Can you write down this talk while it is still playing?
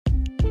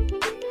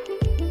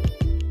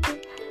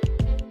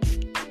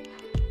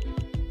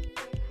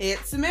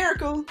It's a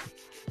miracle.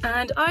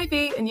 And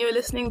Ivy, and you're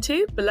listening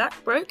to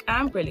Black, Broke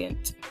and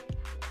Brilliant.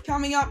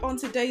 Coming up on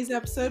today's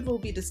episode, we'll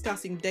be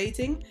discussing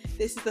dating.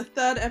 This is the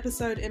third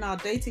episode in our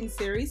dating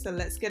series, so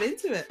let's get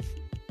into it.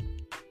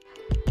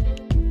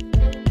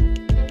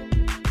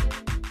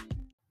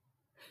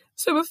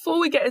 So before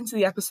we get into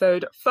the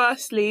episode,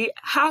 firstly,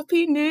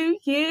 Happy New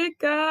Year,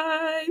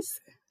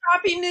 guys!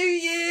 Happy New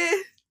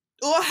Year!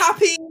 New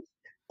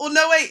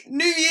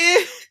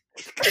Year!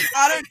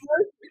 I don't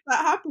know if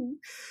that happens,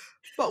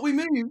 but we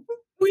move.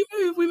 We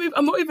move.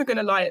 I'm not even going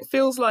to lie, it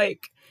feels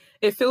like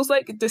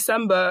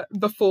December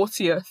the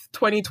 40th,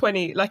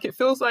 2020. Like, it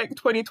feels like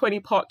 2020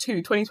 part 2,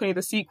 2020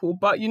 the sequel,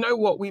 but you know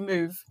what? We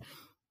move.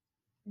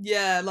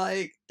 Yeah,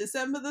 like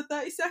December the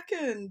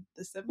 32nd,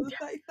 December the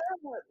 33rd.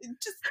 It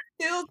just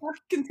feels like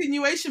a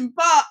continuation,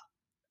 but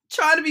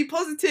trying to be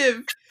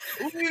positive.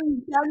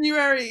 Ooh,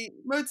 January,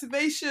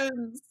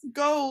 motivations,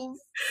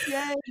 goals.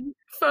 Yay.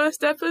 First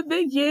step of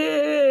the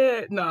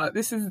year. No,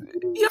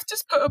 you have to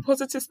just put a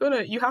positive spin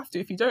on it. You have to.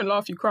 If you don't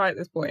laugh, you cry at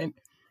this point.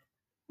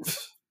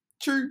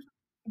 True.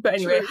 But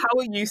anyway, How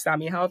are you,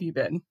 Sammy? How have you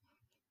been?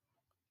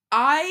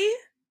 I'm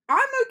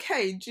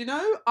okay. Do you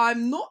know?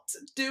 I'm not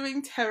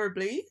doing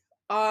terribly.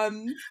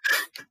 The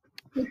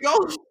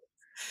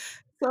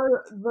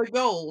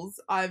goals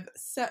I've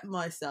set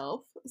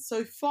myself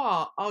so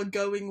far are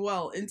going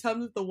well. In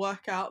terms of the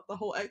workout, the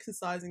whole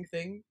exercising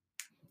thing,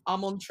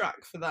 I'm on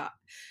track for that.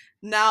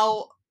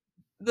 Now,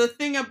 the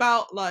thing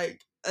about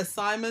like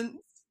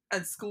assignments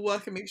and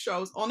schoolwork and make sure I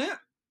was on it,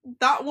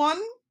 that one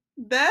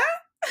there.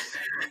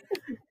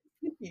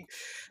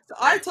 So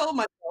I told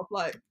myself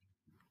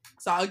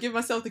so I'll give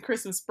myself the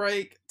Christmas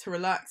break to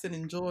relax and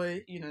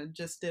enjoy,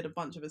 just did a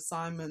bunch of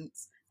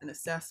assignments and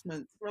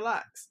assessments,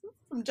 relax.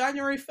 From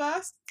January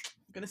 1st,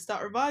 I'm going to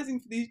start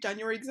revising for these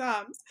January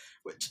exams,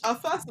 which are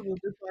first of all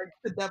just like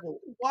the devil.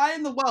 Why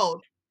in the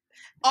world?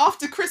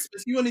 After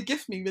Christmas, you want to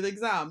gift me with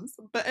exams?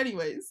 But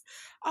anyways,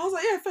 I was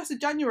like, yeah, 1st of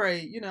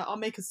January, I'll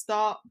make a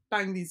start,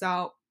 bang these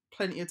out,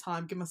 plenty of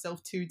time, give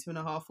myself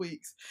 2.5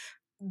 weeks.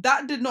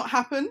 That did not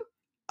happen.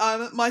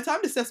 My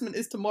timed assessment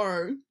is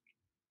tomorrow,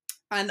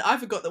 and I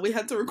forgot that we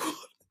had to record.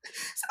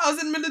 So I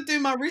was in the middle of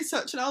doing my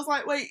research, and I was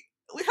like, wait,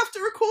 we have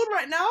to record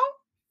right now?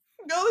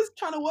 Girl is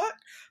trying to work.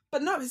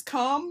 But no, it's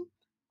calm.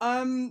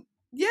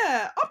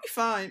 Yeah, I'll be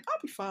fine.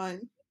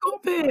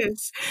 Got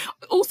this.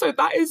 Also,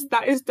 that is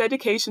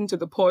dedication to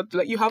the pod.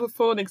 Like, you have a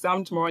full-on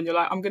exam tomorrow and you're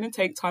like, I'm going to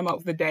take time out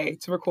of the day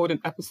to record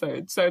an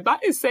episode. So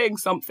that is saying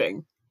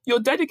something. You're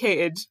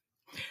dedicated.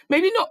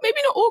 Maybe not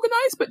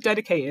organized, but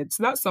dedicated.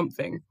 So that's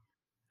something.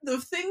 The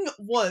thing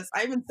was,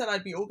 I even said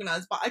I'd be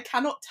organized, but I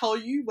cannot tell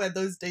you where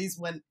those days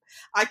went.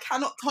 I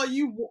cannot tell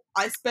you what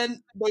I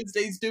spent those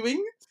days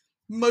doing.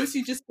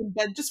 Mostly just in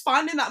bed, just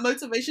finding that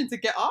motivation to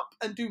get up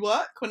and do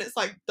work when it's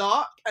like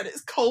dark and it's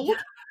cold.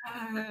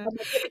 Yeah.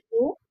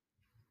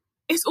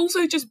 It's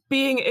also just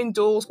being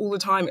indoors all the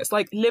time. It's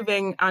like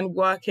living and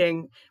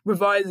working,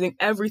 revising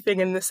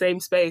everything in the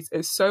same space.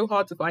 It's so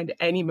hard to find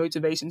any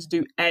motivation to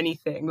do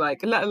anything,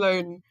 like, let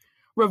alone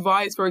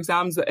revise for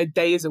exams that are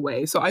days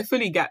away. So I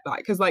fully get that,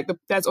 because like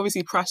there's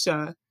obviously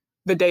pressure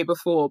the day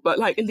before, but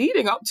like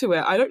leading up to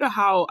it, I don't know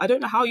how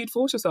you'd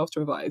force yourself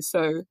to revise.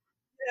 So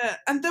yeah,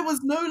 and there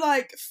was no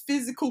like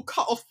physical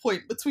cut-off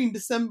point between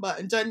December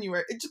and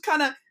January. It just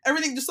kind of,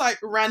 everything just like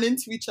ran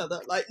into each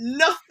other. Like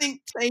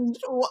nothing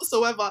changed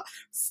whatsoever.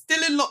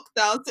 Still in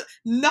lockdown,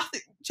 nothing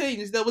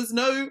changed. There was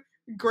no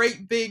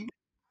great big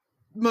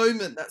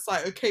moment that's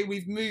like, okay,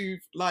 we've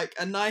moved, like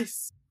a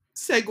nice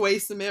segue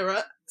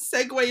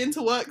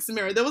into work,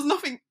 Samira. There was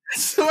nothing.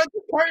 So I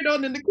just carried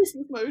on in the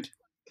Christmas mode.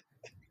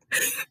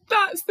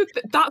 That's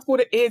what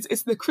it is.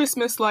 It's the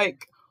Christmas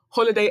like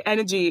holiday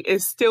energy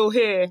is still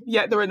here,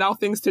 yet there are now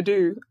things to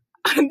do,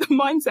 and the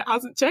mindset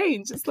hasn't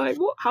changed. It's like,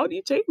 what? How do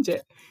you change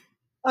it?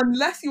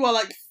 Unless you are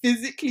like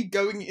physically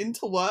going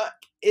into work,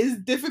 it's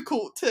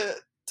difficult to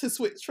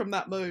switch from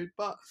that mode.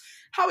 But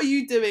how are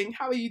you doing,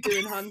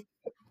 hun?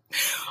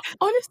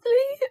 Honestly,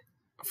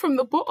 from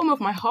the bottom of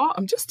my heart,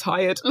 I'm just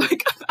tired.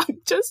 Like,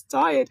 I'm just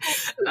tired.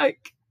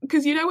 Like,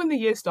 because when the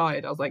year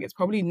started, I was like, it's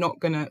probably not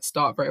gonna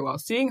start very well.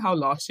 Seeing how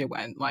last year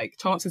went, like,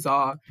 chances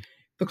are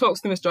the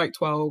clock's going to strike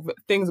 12,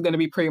 things are going to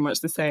be pretty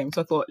much the same.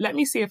 So I thought, let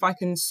me see if I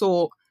can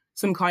sort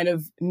some kind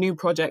of new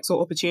projects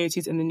or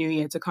opportunities in the new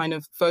year to kind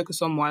of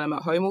focus on while I'm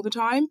at home all the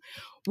time,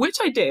 which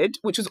I did,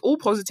 which was all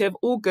positive,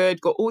 all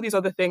good, got all these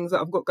other things that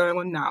I've got going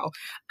on now.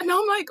 And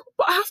now I'm like,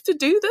 but I have to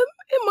do them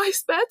in my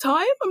spare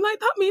time? I'm like,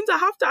 that means I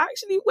have to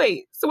actually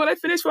wait. So when I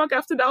finish work, I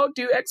have to now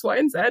do X, Y,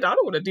 and Z. I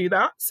don't want to do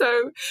that.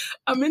 So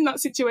I'm in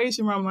that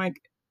situation where I'm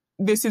like,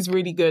 this is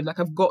really good. Like,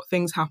 I've got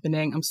things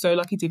happening. I'm so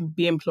lucky to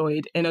be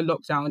employed in a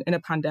lockdown, in a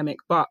pandemic.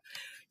 But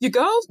your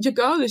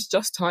girl is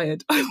just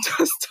tired. I'm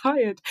just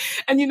tired.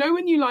 And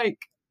when you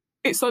like,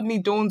 it suddenly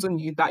dawns on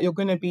you that you're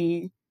going to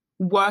be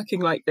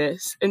working like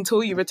this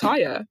until you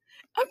retire.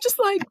 I'm just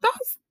like,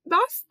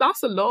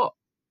 that's a lot.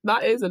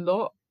 That is a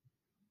lot.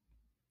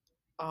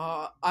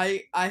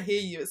 I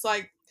hear you. It's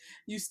like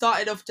you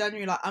started off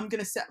January like, I'm going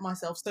to set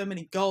myself so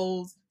many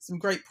goals, some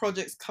great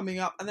projects coming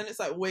up. And then it's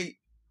like, wait,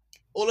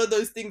 all of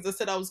those things I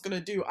said I was going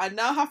to do, I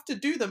now have to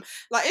do them.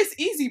 Like, it's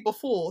easy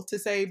before to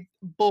say,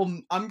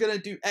 boom, I'm going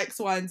to do X,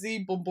 Y, and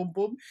Z, boom, boom,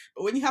 boom.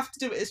 But when you have to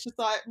do it, it's just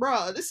like,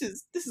 bruh, this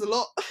is a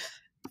lot.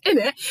 In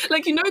it,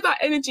 like, you know, that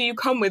energy you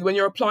come with when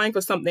you're applying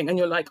for something and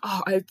you're like,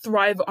 oh, I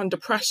thrive under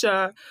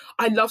pressure.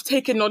 I love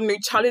taking on new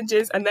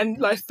challenges. And then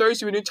life throws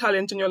you a new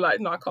challenge and you're like,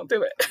 no, I can't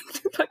do it.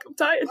 Like, I'm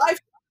tired. I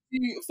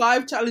do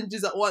 5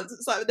 challenges at once.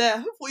 It's like, there,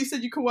 I thought you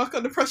said you could work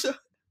under pressure.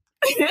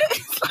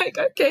 It's like,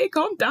 okay,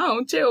 calm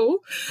down, chill.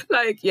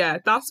 Like, yeah,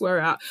 that's where we're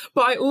at.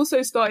 But I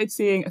also started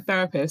seeing a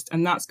therapist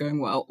and that's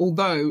going well.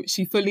 Although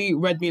she fully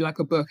read me like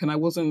a book and I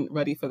wasn't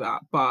ready for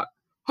that. But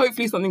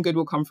hopefully something good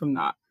will come from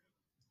that.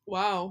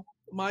 Wow.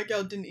 My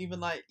girl didn't even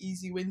like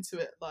ease you into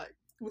it. Like,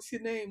 what's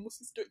your name? What's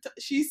the story?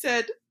 She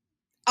said,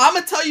 I'm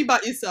gonna tell you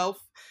about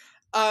yourself,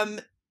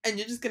 and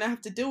you're just gonna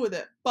have to deal with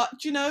it.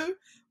 But you know,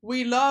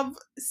 we love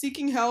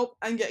seeking help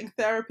and getting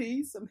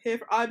therapy. So I'm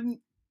here.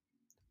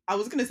 I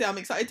was gonna say I'm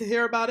excited to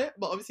hear about it,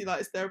 but obviously, like,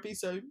 it's therapy,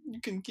 so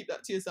you can keep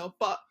that to yourself.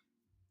 But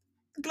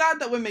glad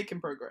that we're making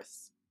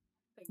progress.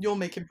 You're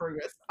making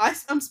progress.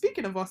 I'm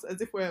speaking of us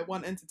as if we're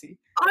one entity.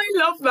 I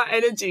love that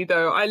energy,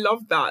 though. I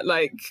love that.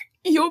 Like,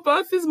 your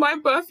birth is my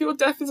birth, your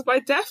death is my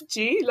death,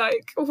 G.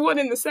 Like, one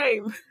in the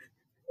same.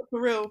 For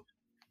real.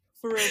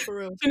 For real, for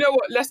real. You know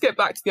what? Let's get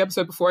back to the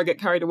episode before I get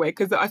carried away,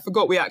 because I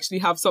forgot we actually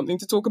have something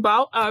to talk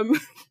about.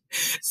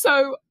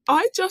 So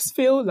I just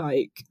feel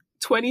like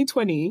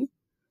 2020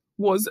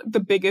 was the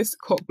biggest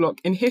cockblock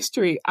in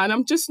history and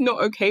I'm just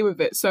not okay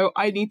with it. So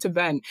I need to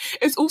vent.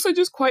 It's also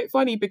just quite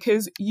funny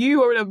because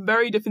you are in a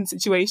very different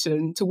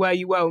situation to where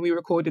you were when we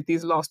recorded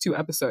these last 2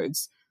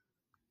 episodes.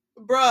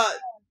 Bruh,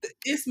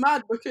 it's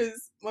mad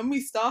because when we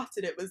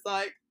started it was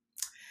like,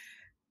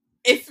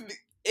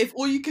 if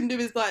all you can do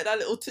is like that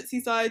little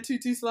tootsie slide,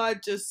 tutu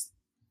slide, just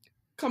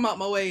come out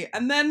my way.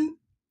 And then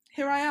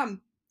here I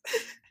am.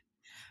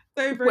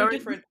 Very, very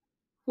different.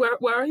 Where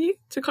are you,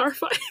 to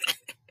clarify?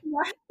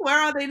 Where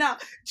are they now?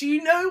 Do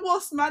you know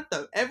what's mad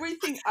though?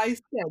 Everything I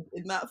said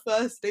in that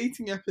first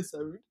dating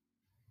episode,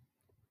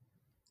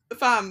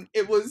 fam,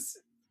 it was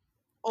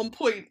on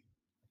point.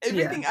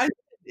 Everything I said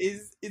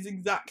is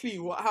exactly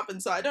what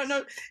happened. So I don't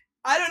know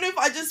if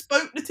I just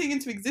spoke the thing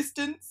into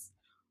existence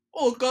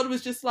or God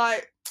was just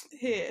like,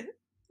 here,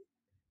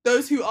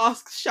 those who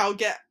ask shall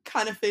get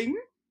kind of thing.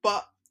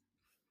 But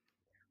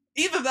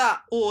either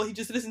that or he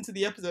just listened to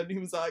the episode and he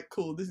was like,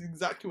 cool, this is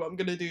exactly what I'm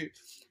gonna do.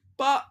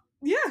 But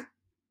yeah.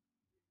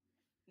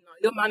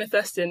 Your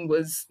manifesting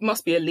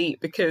must be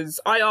elite because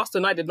I asked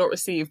and I did not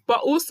receive. But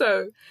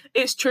also,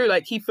 it's true,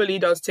 like, he fully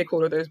does tick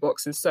all of those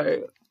boxes.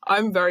 So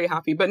I'm very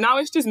happy. But now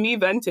it's just me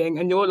venting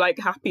and you're, like,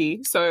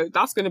 happy. So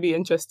that's going to be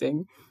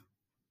interesting.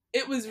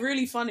 It was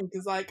really funny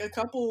because, like, a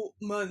couple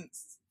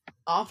months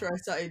after I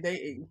started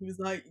dating, he was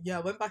like, yeah,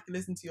 I went back and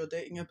listened to your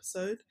dating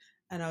episode.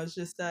 And I was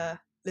just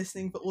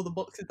listening for all the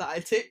boxes that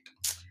I ticked.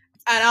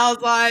 And I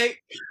was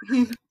like,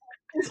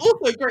 it's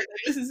also great that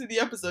he listens to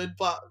the episode,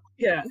 but...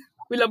 Yeah.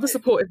 We love a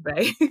supportive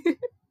bae.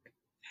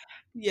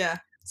 Yeah,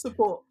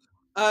 support.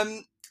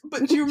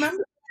 But do you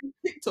remember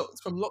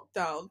TikToks from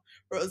lockdown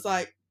where it was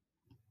like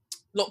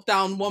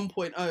lockdown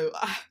 1.0?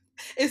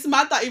 It's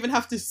mad that I even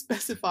have to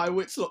specify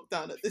which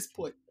lockdown at this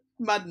point.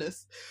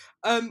 Madness.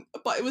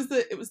 But it was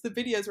the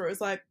videos where it was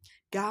like,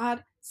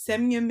 God,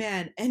 send me a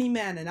man, any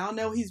man, and I'll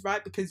know he's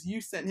right because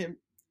you sent him.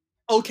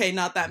 Okay,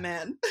 not that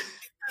man.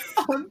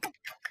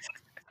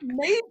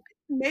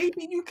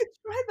 Maybe you could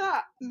try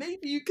that.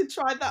 Maybe you could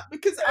try that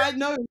because I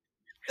know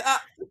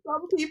that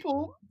some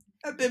people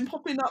have been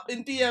popping up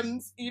in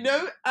DMs, you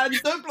know, and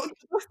don't block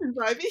the blessings,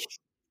 Ivy.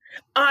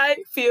 I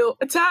feel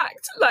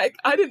attacked. Like,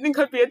 I didn't think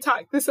I'd be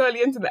attacked this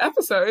early into the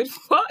episode,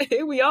 but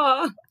here we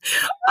are.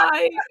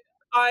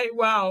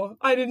 Wow.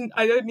 I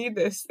don't need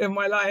this in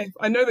my life.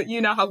 I know that you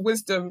now have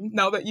wisdom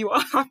now that you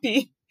are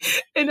happy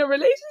in a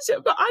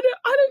relationship, but I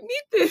don't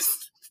need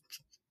this.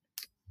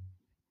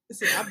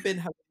 Listen, I've been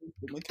having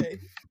wisdom, okay?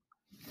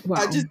 Wow.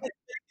 I just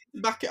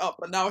didn't back it up,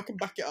 but now I can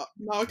back it up.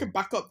 Now I can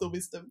back up the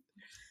wisdom.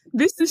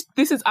 This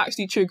is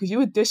actually true because you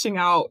were dishing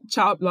out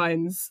child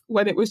lines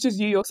when it was just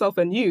you, yourself,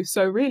 and you.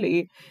 So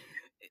really,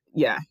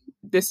 yeah,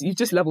 you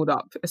just leveled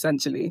up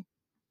essentially.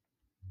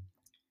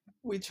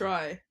 We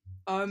try.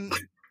 But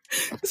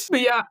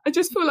yeah, I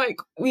just feel like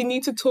we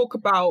need to talk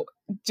about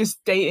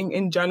just dating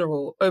in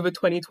general over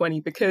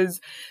 2020 because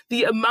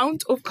the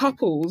amount of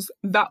couples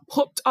that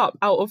popped up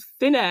out of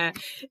thin air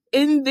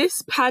in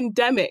this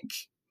pandemic,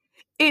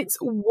 it's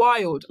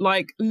wild.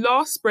 Like,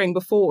 last spring,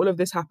 before all of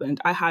this happened,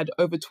 I had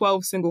over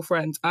 12 single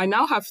friends. I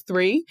now have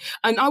 3,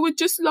 and I would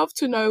just love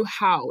to know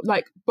how.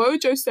 Like,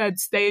 Bojo said,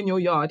 stay in your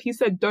yard. He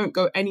said, don't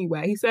go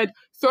anywhere. He said,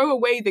 throw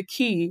away the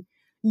key.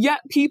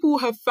 Yet people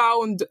have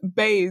found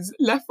bays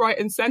left, right,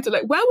 and center.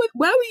 Like, where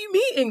were you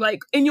meeting?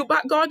 Like, in your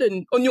back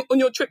garden, on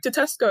your trip to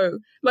Tesco,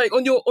 like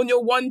on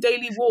your one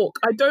daily walk.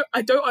 I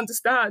don't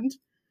understand.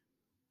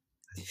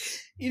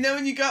 You know,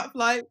 when you got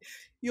like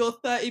your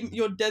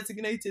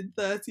designated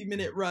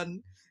 30-minute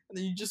run, and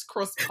then you just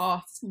cross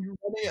paths and you're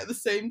running at the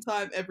same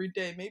time every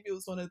day. Maybe it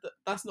was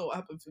that's not what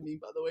happened for me,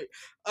 by the way.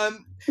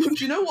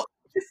 Do you know what?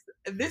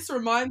 this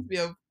reminds me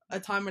of a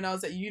time when I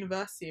was at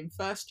university in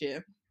first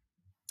year,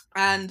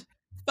 and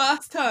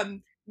first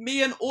term,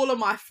 me and all of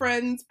my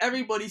friends,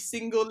 everybody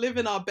single,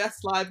 living our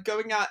best life,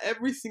 going out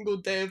every single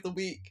day of the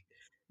week.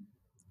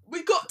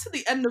 We got to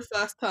the end of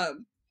first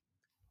term,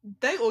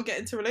 they all get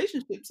into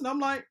relationships, and I'm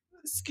like,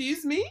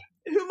 excuse me,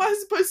 who am I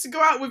supposed to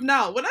go out with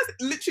now? When I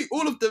literally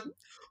all of them,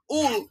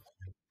 all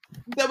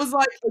there was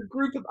like a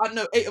group of, I don't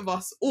know, 8 of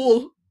us,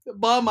 all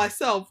by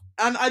myself,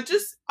 and I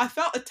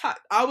felt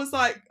attacked. I was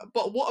like,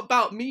 but what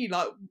about me?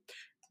 Like,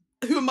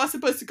 who am I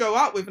supposed to go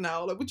out with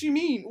now? Like, what do you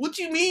mean? What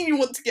do you mean you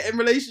want to get in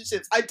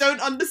relationships? I don't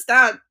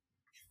understand.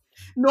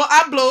 No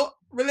hablo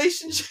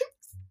relationships.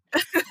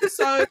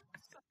 So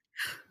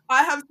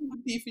I have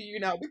sympathy for you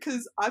now,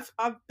 because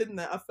I've been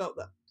there. I felt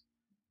that.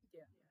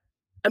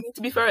 I mean,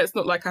 to be fair, it's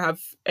not like I have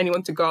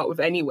anyone to go out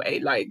with anyway.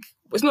 Like,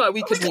 it's not like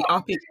we could meet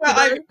up. We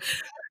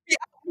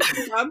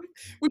could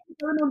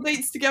go on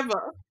dates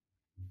together.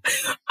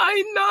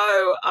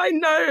 I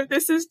know.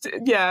 This is,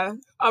 yeah,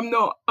 I'm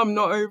not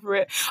over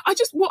it.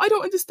 What I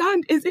don't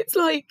understand is it's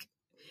like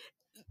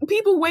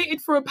people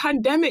waited for a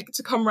pandemic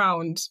to come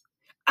round,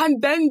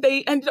 and then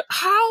they ended up,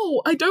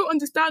 how? I don't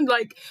understand.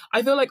 Like,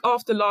 I feel like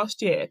after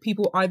last year,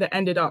 people either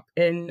ended up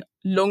in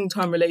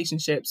long-term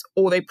relationships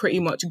or they pretty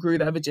much grew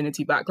their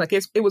virginity back. Like,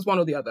 it was one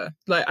or the other.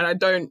 Like, and I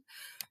don't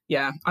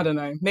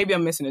know. Maybe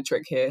I'm missing a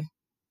trick here.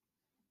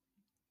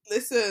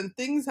 Listen,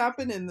 things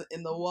happen in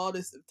the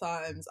wildest of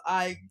times.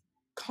 I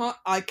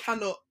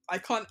cannot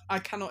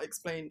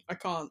explain. I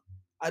can't.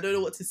 I don't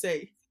know what to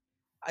say.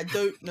 I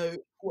don't know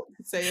what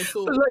to say at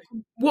all. But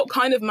like, what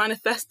kind of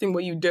manifesting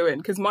were you doing?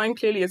 Because mine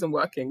clearly isn't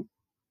working.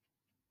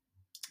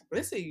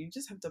 Listen, you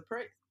just have to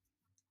pray.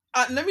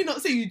 Let me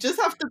not say you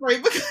just have to pray,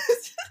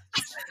 because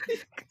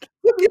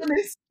to be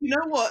honest, you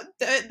know what?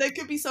 There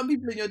could be some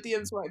people in your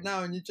DMs right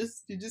now, and you're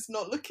just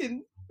not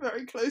looking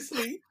very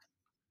closely.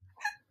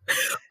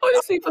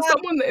 Honestly, for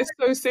someone that is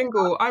so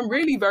single, I'm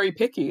really very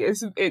picky.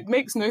 It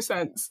makes no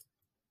sense.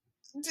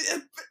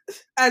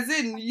 As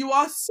in, you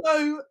are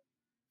so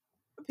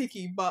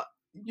picky, but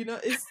you know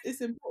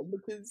it's important,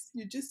 because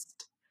you're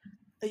just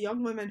a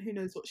young woman who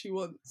knows what she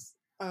wants.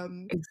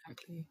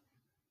 Exactly.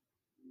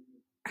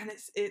 And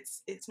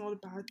it's not a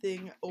bad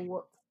thing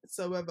or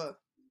whatsoever.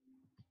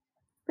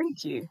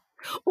 Thank you.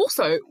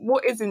 Also,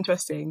 what is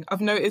interesting,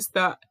 I've noticed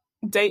that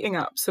dating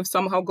apps have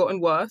somehow gotten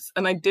worse,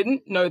 and I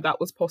didn't know that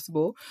was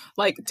possible.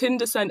 Like,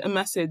 Tinder sent a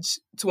message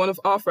to one of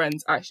our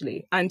friends,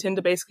 actually, and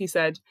Tinder basically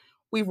said,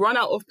 "We've run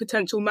out of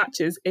potential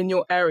matches in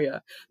your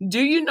area."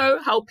 Do you know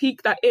how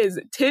peak that is?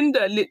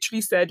 Tinder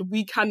literally said,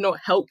 "We cannot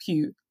help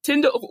you."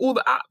 Tinder, of all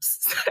the apps,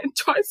 said,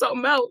 "Try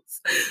something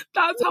else."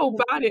 That's how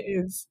bad it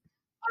is.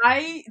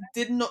 I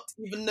did not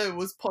even know it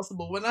was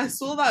possible. When I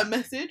saw that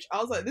message, I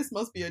was like, this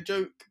must be a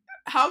joke.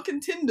 How can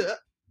Tinder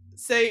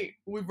say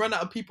we've run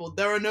out of people?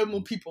 There are no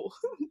more people.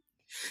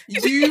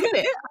 You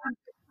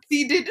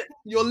exceeded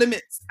your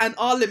limits and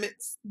our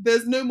limits.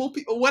 There's no more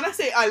people. When I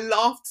say I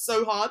laughed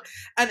so hard,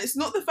 and it's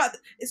not the fact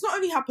that it's not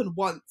only happened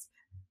once,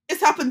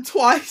 it's happened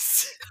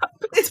twice.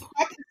 It's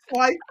happened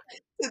twice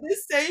to the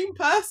same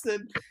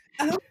person.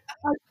 And I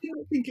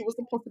didn't think it was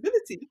a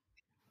possibility.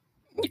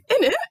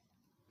 Innit?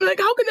 Like,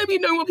 how can there be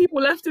no more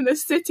people left in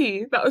this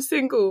city that are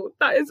single?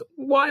 That is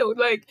wild.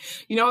 Like,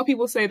 you know how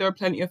people say there are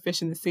plenty of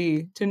fish in the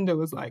sea? Tinder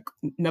was like,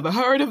 never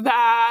heard of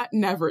that,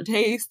 never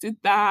tasted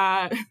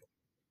that.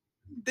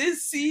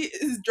 This sea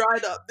is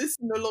dried up. This is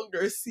no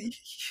longer a sea.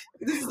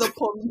 This is a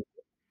pond.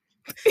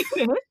 This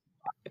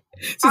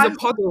is a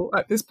puddle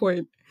at this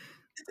point.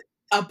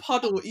 A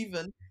puddle,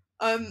 even.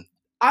 I'm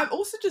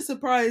also just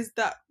surprised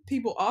that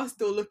people are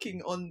still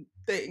looking on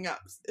dating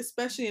apps,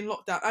 especially in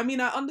lockdown. I mean,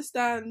 I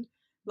understand,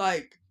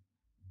 like,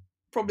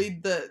 probably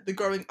the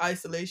growing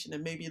isolation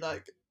and maybe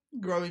like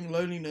growing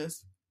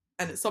loneliness,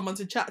 and it's someone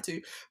to chat to,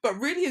 but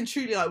really and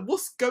truly, like,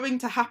 what's going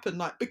to happen?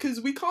 Like,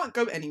 because we can't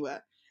go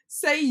anywhere.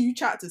 Say you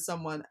chat to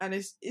someone and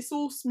it's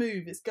all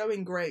smooth, it's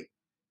going great.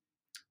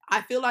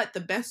 I feel like the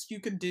best you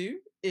can do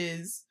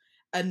is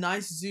a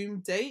nice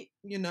Zoom date,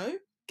 you know,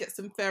 get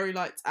some fairy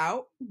lights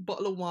out,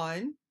 bottle of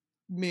wine,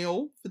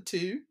 meal for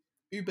 2,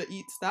 Uber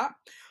Eats that.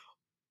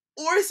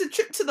 Or it's a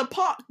trip to the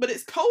park, but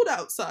it's cold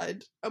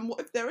outside. And what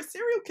if they're a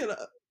serial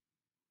killer?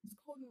 It's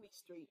cold in these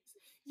streets.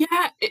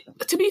 Yeah,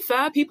 to be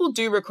fair, people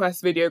do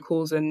request video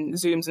calls and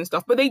Zooms and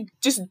stuff, but they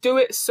just do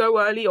it so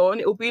early on.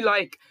 It'll be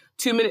like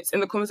 2 minutes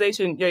in the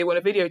conversation, yeah, you want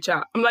a video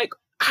chat? I'm like,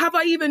 have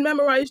I even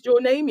memorized your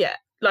name yet?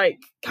 Like,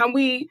 can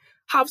we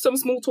have some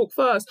small talk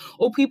first?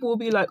 Or people will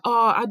be like,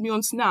 add me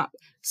on Snap.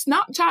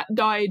 Snapchat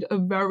died a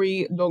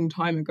very long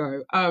time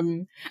ago.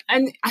 And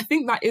I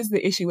think that is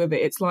the issue with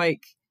it. It's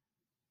like,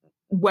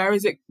 where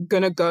is it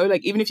gonna go?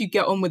 Like, even if you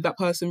get on with that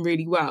person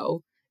really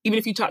well, even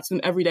if you chat to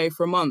them every day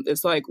for a month,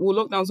 it's like, well,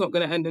 lockdown's not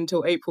going to end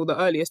until April the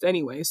earliest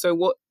anyway. So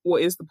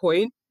what is the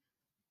point?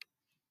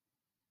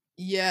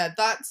 Yeah,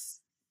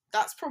 that's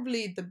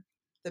probably the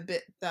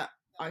bit that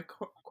I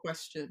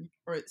question.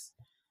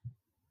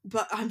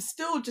 But I'm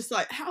still just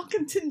like, how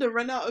can Tinder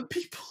run out of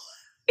people?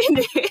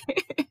 That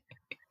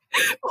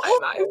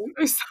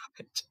is so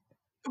savage.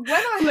 when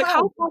I I'm like, heard,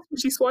 how fast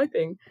was she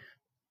swiping?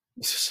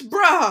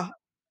 bruh,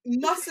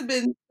 must have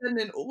been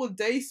sending all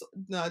day.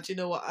 No, do you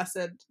know what I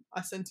said?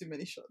 I sent too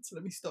many shots.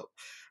 Let me stop.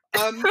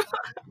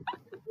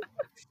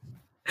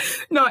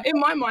 No, in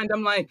my mind,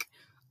 I'm like,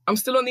 I'm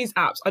still on these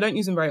apps. I don't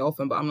use them very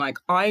often, but I'm like,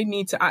 I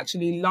need to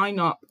actually line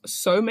up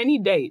so many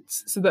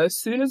dates so that as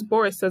soon as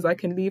Boris says I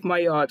can leave my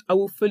yard, I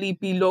will fully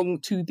belong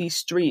to these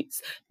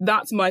streets.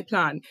 That's my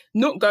plan.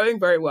 Not going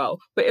very well,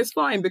 but it's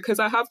fine because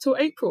I have till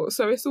April,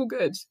 so it's all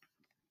good.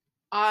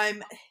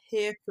 I'm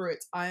here for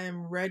it. I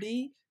am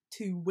ready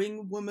to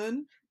wing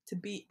woman, to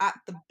be at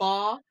the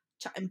bar,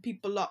 chatting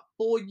people up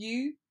for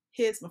you.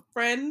 Here's my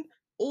friend.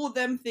 All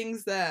them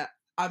things there.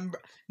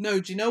 No,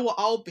 do you know what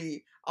I'll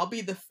be? I'll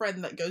be the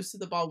friend that goes to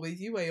the bar with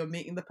you where you're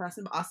meeting the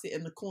person, but I sit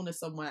in the corner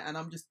somewhere and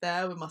I'm just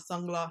there with my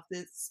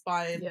sunglasses,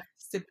 spying,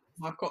 sipping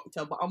my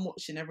cocktail, but I'm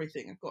watching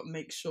everything. I've got to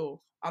make sure.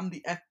 I'm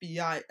the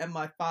FBI,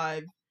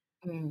 MI5,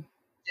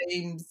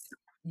 James,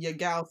 your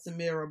gal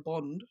Samira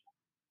Bond.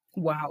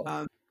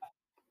 Wow.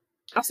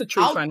 That's a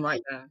true friend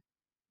right there.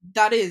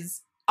 That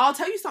is. I'll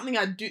tell you something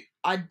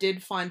I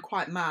did find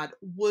quite mad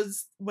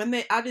was when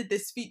they added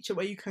this feature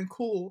where you can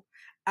call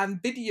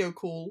and video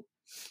call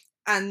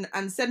and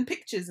send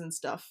pictures and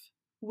stuff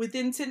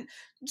within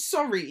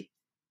sorry,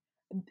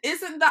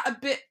 isn't that a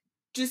bit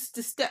just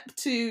a step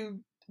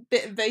too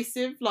bit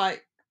invasive?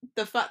 Like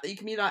the fact that you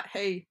can be like,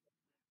 hey,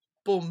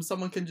 boom,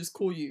 someone can just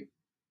call you.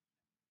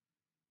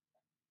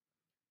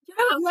 Yeah,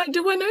 I'm like,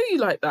 do I know you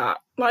like that?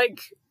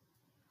 Like,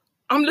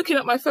 I'm looking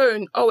at my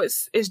phone. Oh,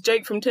 it's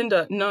Jake from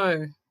Tinder.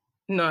 No,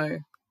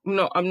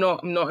 I'm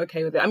not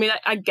okay with it. I mean,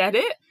 I get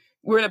it.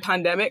 We're in a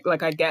pandemic.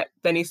 Like, I get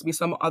there needs to be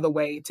some other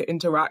way to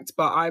interact,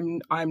 but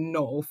I'm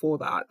not all for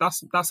that.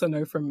 That's a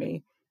no from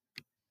me.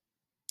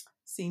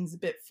 Seems a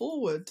bit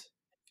forward,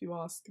 if you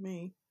ask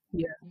me.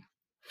 Yeah.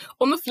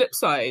 On the flip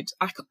side,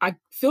 I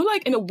feel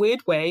like in a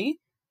weird way,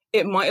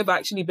 it might have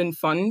actually been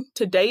fun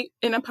to date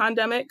in a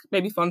pandemic.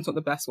 Maybe fun's not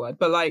the best word,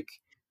 but like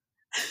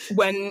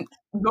when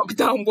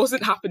lockdown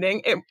wasn't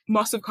happening, it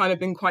must have kind of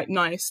been quite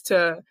nice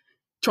to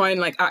try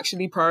and like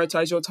actually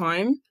prioritize your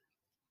time.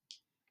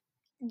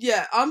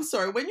 Yeah, I'm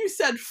sorry. When you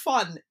said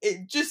fun,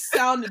 it just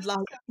sounded like,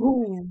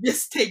 ooh,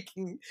 risk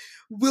taking.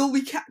 Will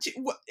we catch it?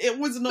 It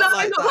was not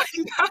like that.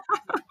 Like that.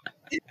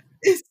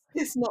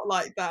 It's not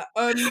like that.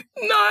 No,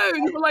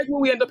 not like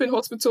will we end up in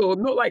hospital?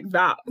 Not like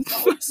that.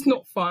 That's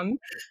not fun.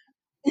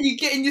 Are you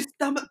getting your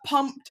stomach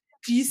pumped?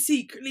 Do you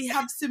secretly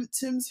have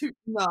symptoms?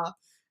 Nah.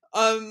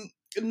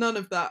 None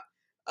of that.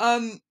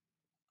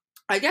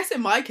 I guess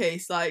in my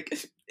case,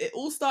 like it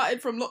all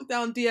started from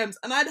lockdown DMs,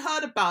 and I'd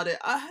heard about it.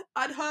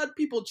 I'd heard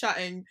people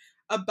chatting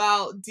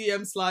about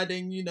DM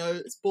sliding. You know,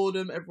 it's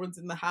boredom. Everyone's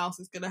in the house.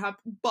 It's gonna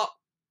happen. But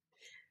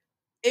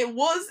it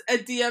was a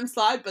DM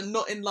slide, but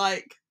not in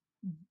like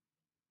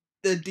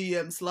the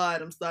DM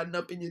slide. I'm sliding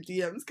up in your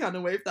DMs kind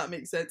of way, if that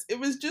makes sense. It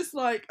was just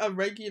like a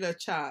regular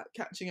chat,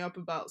 catching up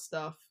about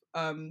stuff.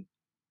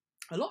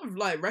 A lot of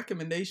like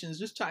recommendations,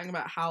 just chatting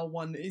about how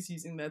one is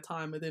using their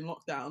time within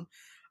lockdown.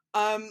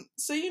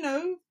 So you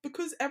know,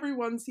 because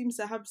everyone seems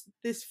to have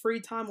this free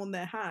time on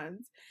their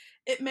hands,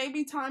 it may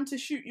be time to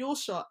shoot your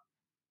shot.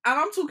 And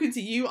I'm talking to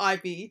you,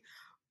 Ivy,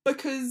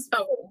 because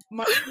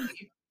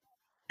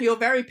you're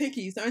very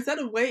picky. So instead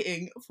of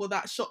waiting for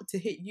that shot to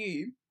hit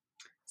you,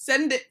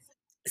 send it,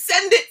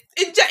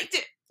 inject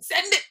it,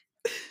 send it.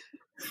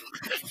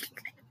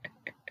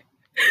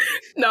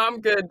 No, I'm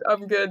good.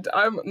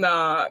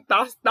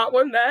 That's that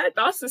one there.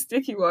 That's a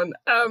sticky one.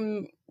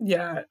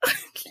 Yeah.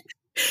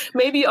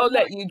 Maybe I'll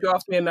let you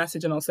draft me a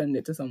message and I'll send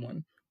it to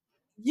someone.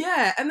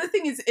 Yeah, and the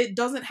thing is, it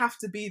doesn't have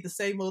to be the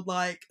same old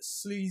like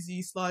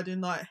sleazy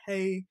sliding like,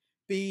 "Hey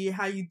B,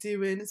 how you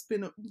doing? It's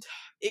been."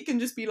 It can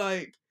just be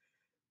like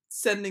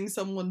sending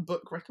someone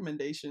book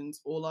recommendations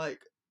or like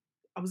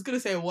I was gonna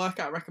say a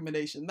workout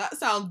recommendation. That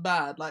sounds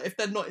bad. Like if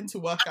they're not into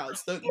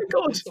workouts, don't. Oh my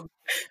gosh,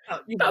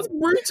 that's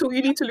brutal.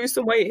 You need to lose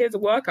some weight. Here's a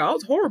workout.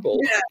 It's horrible.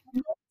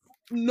 Yeah,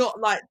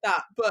 not like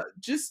that, but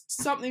just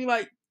something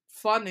like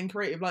fun and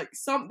creative, like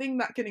something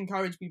that can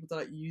encourage people to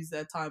like use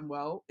their time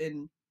well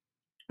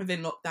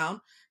within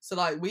lockdown. So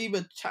like we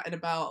were chatting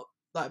about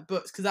like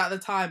books because at the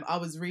time I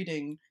was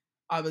reading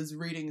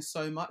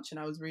so much and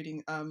I was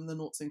reading the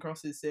Noughts and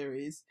Crosses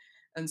series,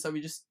 and so we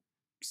just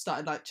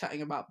started like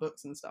chatting about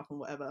books and stuff and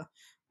whatever.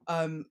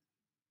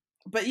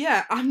 But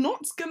yeah, I'm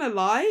not gonna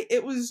lie,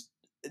 it was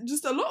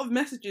just a lot of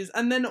messages.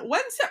 And then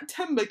when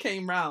September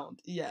came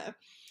round, yeah,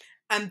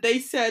 and they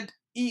said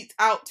eat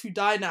out to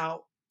dine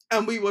out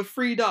and we were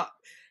freed up,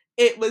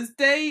 it was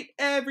date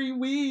every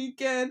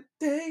weekend,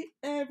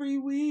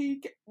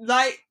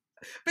 like,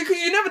 because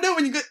you never know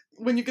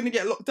when you're gonna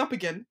get locked up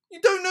again.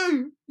 You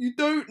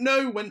don't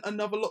know when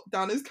another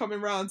lockdown is coming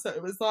around. So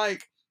it was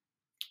like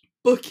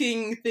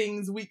booking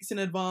things weeks in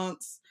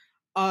advance.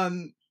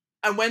 And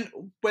when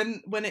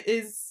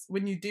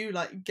you do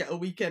like get a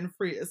weekend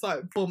free, it's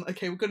like boom,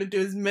 okay, we're gonna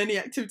do as many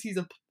activities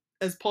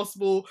as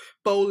possible: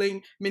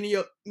 bowling, mini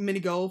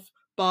golf,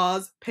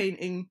 bars,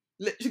 painting,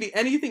 literally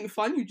anything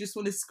fun. You just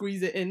want to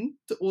squeeze it in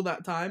to all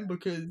that time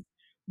because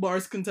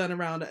Boris can turn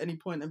around at any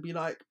point and be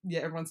like, yeah,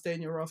 everyone stay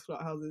in your rascal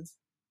houses.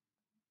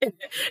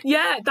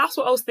 Yeah, that's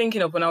what I was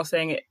thinking of when I was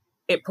saying it.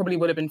 It probably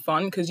would have been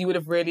fun because you would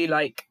have really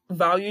like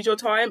valued your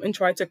time and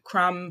tried to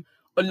cram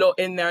a lot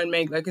in there and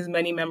make like as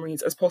many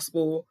memories as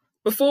possible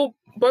before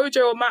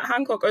Bojo or Matt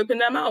Hancock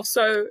opened their mouth.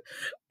 So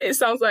it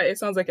sounds like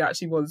it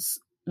actually was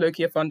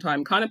low-key a fun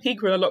time. Kind of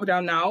peak with a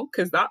lockdown now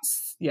because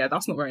that's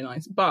not very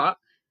nice. But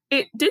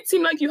it did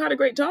seem like you had a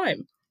great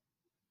time.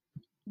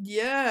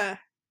 Yeah.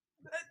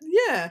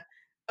 Yeah.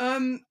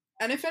 And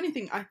if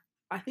anything,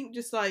 I think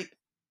just like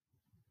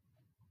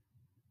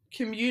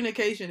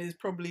communication is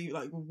probably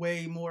like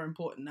way more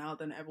important now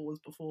than it ever was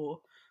before.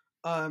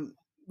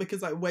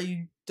 Because like where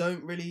you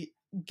don't really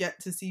get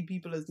to see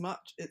people as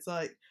much, it's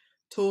like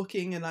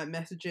talking and like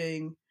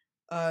messaging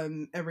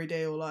every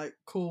day, or like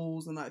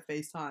calls and like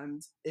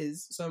FaceTimes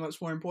is so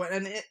much more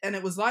important. And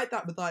it was like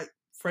that with like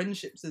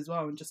friendships as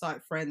well, and just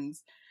like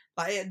friends.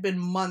 Like it had been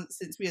months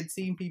since we had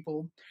seen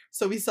people,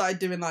 so we started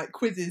doing like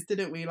quizzes,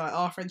 didn't we? Like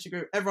our friendship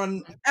group,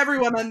 everyone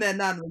and their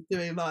nan was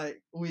doing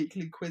like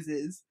weekly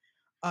quizzes.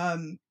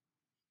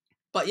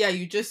 But yeah,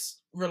 you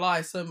just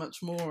rely so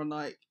much more on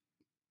like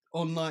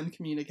online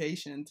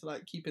communication to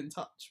like keep in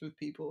touch with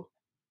people.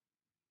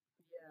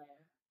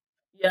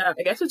 Yeah,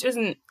 I guess which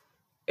isn't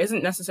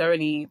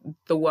necessarily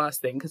the worst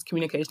thing because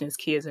communication is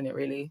key, isn't it?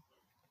 Really.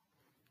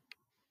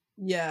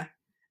 Yeah.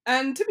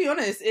 And to be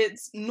honest,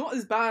 it's not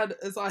as bad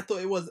as I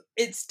thought it was.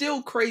 It's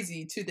still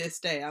crazy to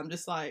this day. I'm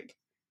just like,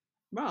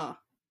 rah,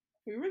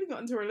 we really got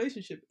into a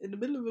relationship in the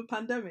middle of a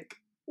pandemic.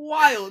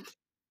 Wild.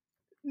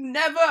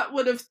 Never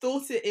would have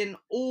thought it in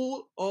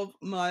all of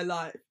my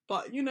life.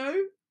 But you know,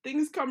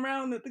 things come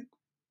around at the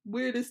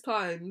weirdest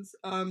times.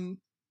 And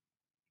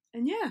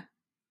yeah.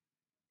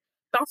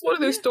 That's one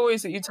of those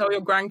stories that you tell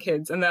your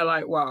grandkids and they're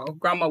like, wow,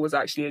 grandma was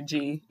actually a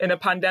G. In a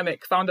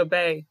pandemic, found a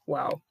bae.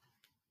 Wow.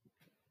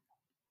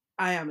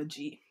 I am a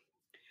G.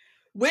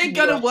 We're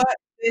gonna work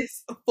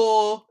this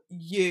for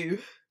you.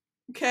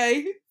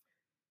 Okay?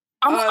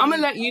 I'm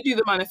gonna let you do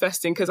the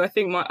manifesting because I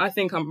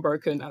think I'm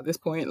broken at this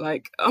point.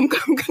 Like I'm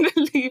gonna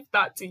leave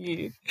that to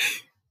you.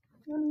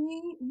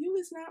 Honey, you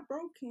is not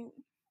broken.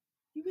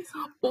 You is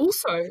not broken.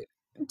 Also,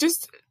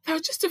 there are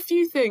just a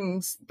few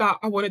things that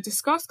I want to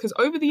discuss because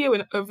over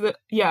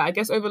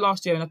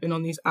last year when I've been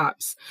on these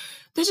apps,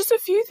 there's just a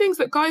few things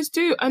that guys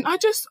do, and I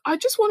just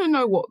want to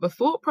know what the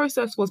thought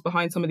process was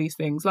behind some of these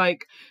things.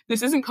 Like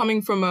this isn't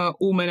coming from a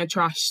all men are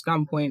trash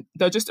standpoint.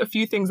 There are just a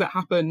few things that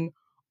happen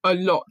a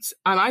lot,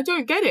 and I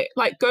don't get it.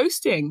 Like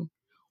ghosting.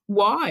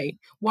 Why?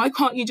 Why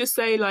can't you just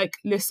say like,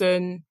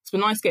 listen, it's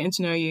been nice getting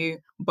to know you,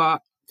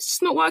 but it's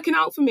just not working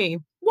out for me.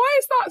 Why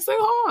is that so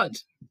hard?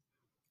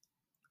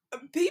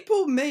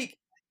 People make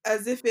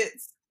as if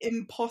it's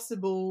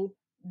impossible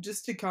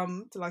just to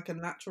come to like a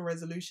natural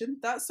resolution.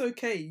 That's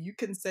okay. You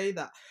can say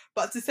that.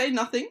 But to say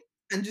nothing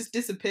and just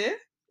disappear,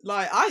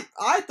 like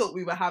I thought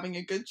we were having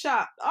a good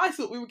chat. I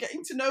thought we were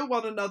getting to know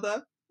one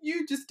another.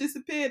 You just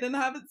disappeared and I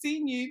haven't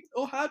seen you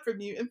or heard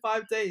from you in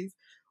 5 days.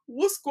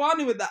 What's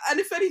going on with that? And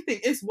if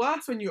anything, it's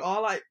worse when you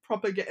are like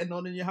proper getting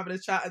on and you're having a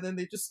chat and then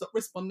they just stop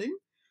responding.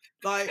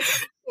 Like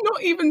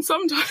not even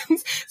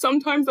sometimes.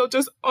 Sometimes they'll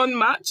just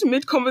unmatch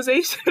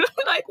mid-conversation.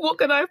 Like, what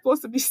could I have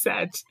possibly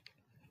said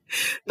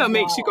that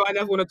makes you go, I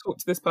never want to talk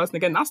to this person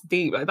again? That's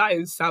deep. Like, that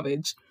is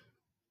savage.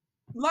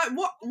 Like,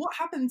 what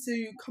happened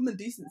to common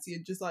decency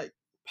and just, like,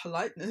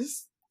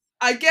 politeness?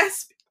 I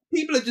guess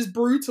people are just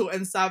brutal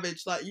and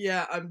savage. Like,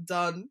 yeah, I'm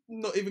done.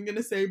 Not even going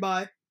to say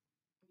bye.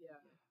 Yeah.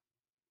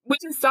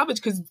 Which is savage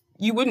because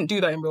you wouldn't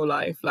do that in real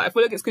life. Like, I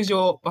feel like it's because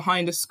you're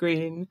behind a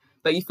screen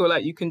that you feel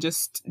like you can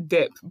just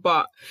dip.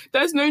 But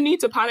there's no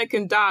need to panic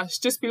and dash.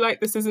 Just be like,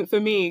 this isn't for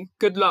me.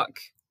 Good luck.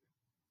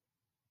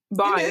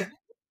 Bye.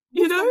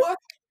 You know? What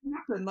can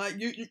happen? Like,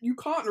 you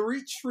can't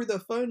reach through the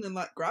phone and,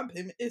 like, grab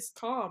him. It's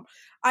calm.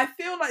 I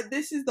feel like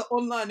this is the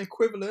online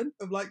equivalent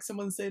of, like,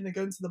 someone saying they're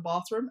going to the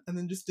bathroom and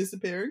then just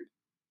disappearing.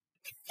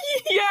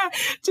 Yeah,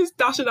 just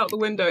dashing out the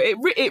window.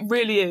 It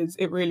really is.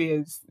 It really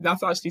is.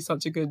 That's actually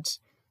such a good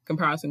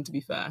comparison, to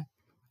be fair.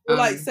 Or,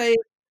 like, saying,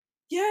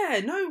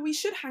 yeah, no, we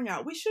should hang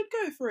out. We should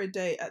go for a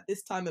date at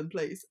this time and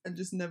place, and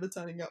just never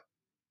turning up.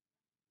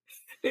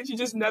 If you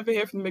just never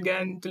hear from them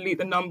again, delete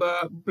the number,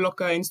 block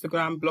her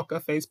Instagram, block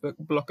her Facebook,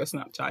 block her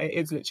Snapchat. It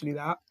is literally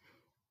that.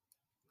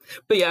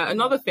 But yeah,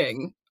 another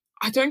thing,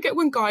 I don't get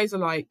when guys are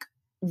like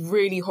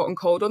really hot and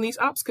cold on these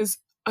apps because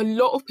a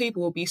lot of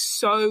people will be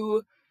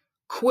so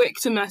quick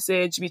to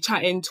message, be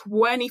chatting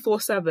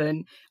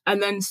 24/7,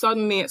 and then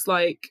suddenly it's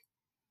like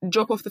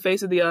drop off the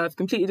face of the earth,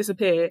 completely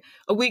disappear.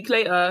 A week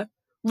later,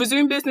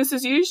 resume business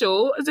as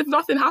usual, as if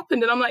nothing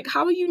happened. And I'm like,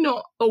 how are you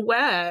not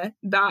aware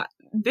that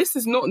this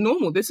is not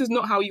normal? This is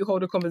not how you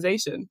hold a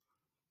conversation.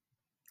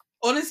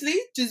 Honestly,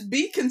 just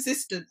be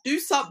consistent. Do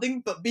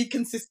something, but be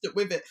consistent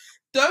with it.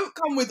 Don't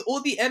come with all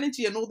the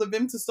energy and all the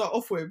vim to start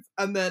off with,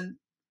 and then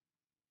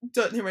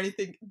don't hear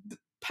anything.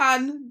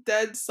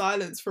 Dead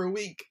silence for a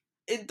week.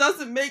 It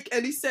doesn't make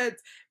any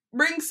sense.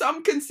 Bring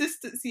some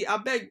consistency, I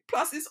beg.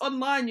 Plus, it's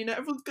online, you know,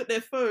 everyone's got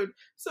their phone.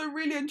 So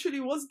really and truly,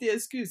 what's the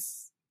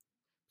excuse?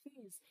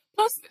 Please.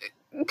 Plus,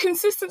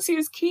 consistency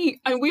is key,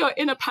 and we are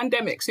in a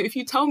pandemic. So if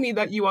you tell me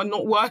that you are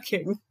not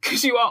working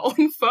because you are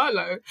on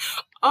furlough,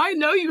 I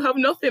know you have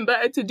nothing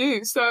better to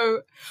do.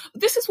 So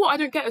this is what I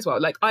don't get as well.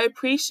 Like, I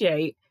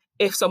appreciate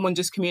if someone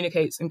just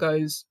communicates and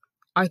goes,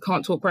 I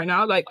can't talk right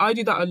now. Like, I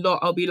do that a lot.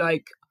 I'll be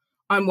like,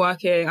 I'm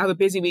working, I have a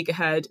busy week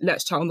ahead,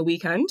 let's chat on the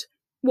weekend.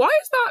 Why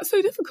is that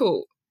so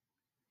difficult?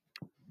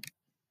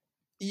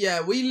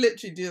 Yeah, we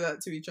literally do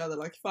that to each other.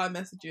 Like, if I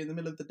message you in the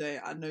middle of the day,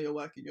 I know you're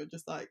working, you're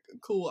just like,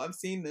 cool, I've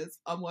seen this,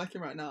 I'm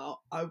working right now,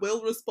 I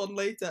will respond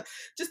later.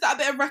 Just that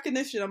bit of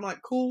recognition. I'm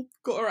like, cool,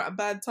 got her at a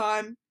bad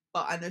time,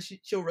 but I know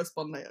she'll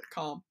respond later.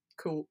 Calm,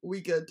 cool, we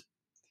good.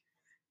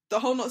 The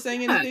whole not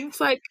saying anything, it's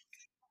like,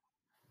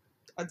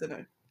 I don't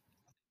know.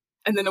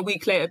 And then a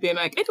week later being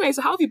like, anyway,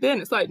 so how have you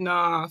been? It's like,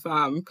 nah,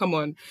 fam, come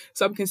on.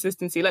 Some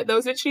consistency. Like, there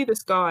was literally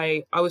this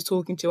guy I was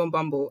talking to on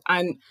Bumble,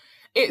 and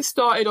it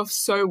started off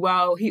so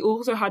well. He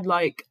also had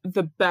like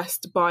the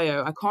best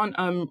bio. I can't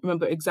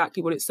remember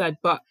exactly what it said,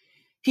 but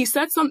he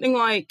said something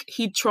like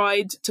he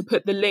tried to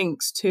put the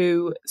links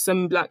to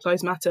some Black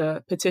Lives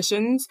Matter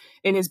petitions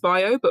in his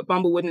bio, but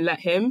Bumble wouldn't let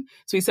him.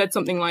 So he said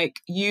something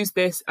like, use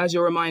this as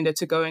your reminder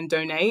to go and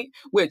donate,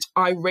 which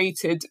I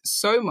rated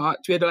so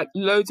much. We had like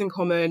loads in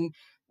common.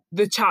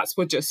 The chats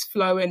were just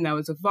flowing. There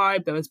was a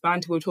vibe. There was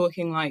banter. We were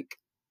talking like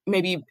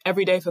maybe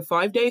every day for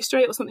 5 days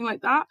straight or something like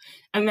that.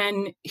 And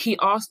then he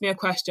asked me a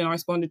question. I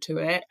responded to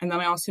it. And then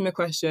I asked him a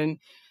question.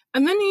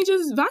 And then he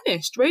just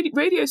vanished,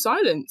 radio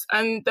silence.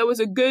 And there was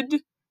a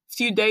good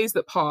few days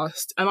that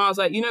passed. And I was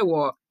like, you know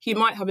what? He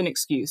might have an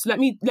excuse. Let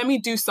me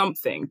do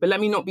something, but let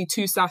me not be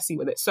too sassy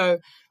with it. So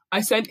I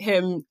sent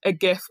him a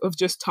GIF of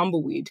just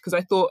tumbleweed because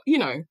I thought, you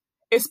know,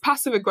 it's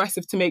passive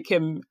aggressive to make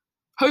him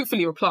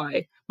hopefully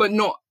reply, but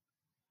not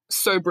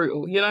so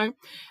brutal, you know?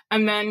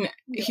 And then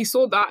he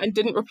saw that and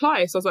didn't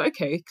reply. So I was like,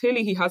 okay,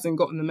 clearly he hasn't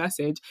gotten the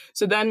message.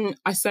 So then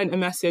I sent a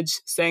message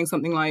saying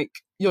something like,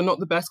 you're not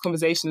the best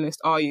conversationalist,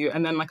 are you?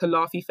 And then like a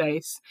laughy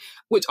face,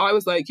 which I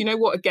was like, you know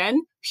what,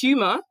 again,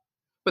 humor,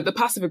 but the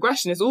passive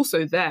aggression is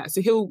also there.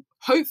 So he'll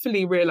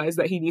hopefully realize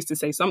that he needs to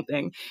say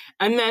something.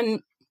 And then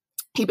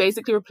he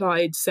basically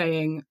replied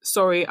saying,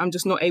 sorry, I'm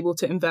just not able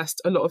to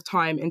invest a lot of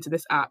time into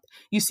this app.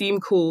 You seem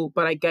cool,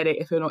 but I get it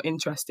if you're not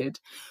interested.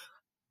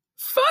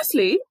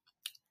 Firstly,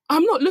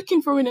 I'm not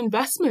looking for an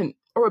investment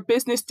or a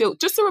business deal.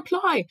 Just a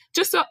reply,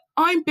 just a,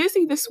 I'm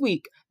busy this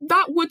week.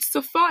 That would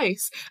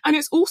suffice. And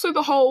it's also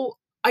the whole,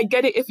 I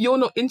get it if you're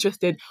not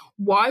interested.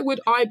 Why would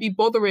I be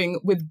bothering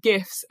with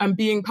gifts and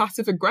being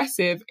passive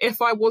aggressive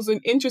if I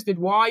wasn't interested?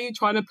 Why are you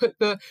trying to put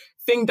the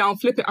thing down,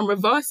 flip it and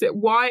reverse it?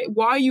 Why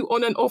are you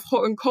on and off,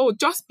 hot and cold?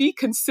 Just be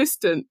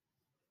consistent.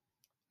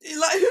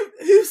 Like,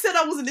 who said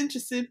I wasn't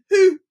interested?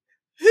 Who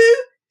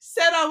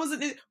said I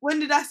wasn't?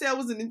 When did I say I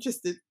wasn't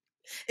interested?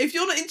 If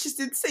you're not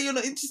interested, say you're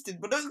not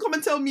interested, but don't come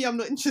and tell me I'm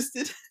not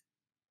interested. Isn't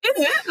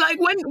it? Like,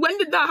 when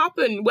did that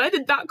happen? Where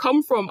did that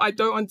come from? I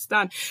don't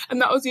understand.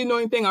 And that was the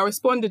annoying thing. I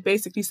responded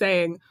basically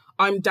saying,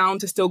 I'm down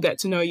to still get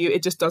to know you.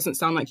 It just doesn't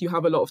sound like you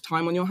have a lot of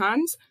time on your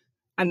hands.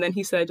 And then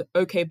he said,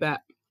 okay, bet.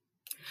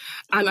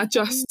 And I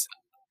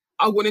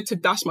wanted to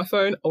dash my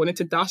phone.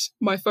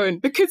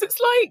 Because it's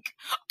like,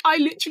 I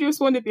literally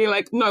responded being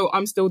like, no,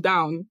 I'm still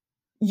down.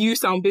 You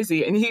sound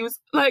busy. And he was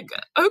like,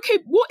 okay,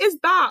 what is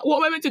that? What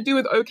am I meant to do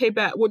with okay,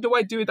 bet? What do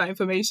I do with that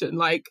information?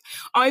 Like,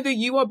 either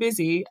you are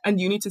busy and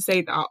you need to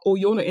say that, or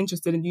you're not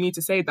interested and you need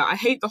to say that. I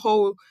hate the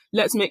whole,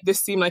 let's make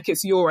this seem like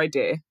it's your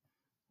idea.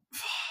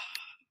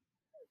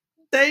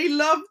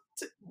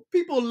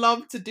 People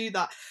love to do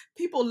that.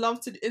 People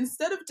love to,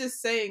 instead of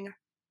just saying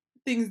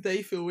things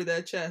they feel with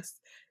their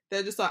chest,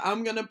 they're just like,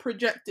 I'm going to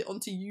project it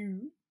onto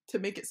you to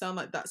make it sound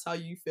like that's how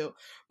you feel.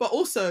 But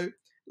also,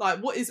 like,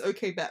 what is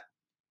okay, bet?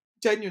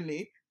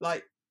 Genuinely,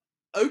 like,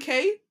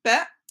 okay,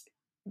 bet,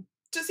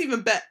 just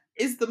even bet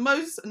is the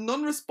most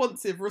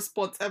non-responsive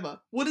response ever.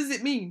 What does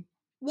it mean?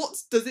 What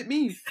does it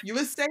mean? You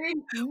are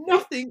saying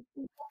nothing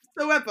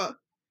whatsoever.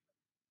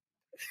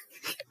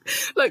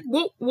 Like,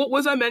 what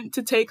was I meant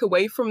to take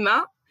away from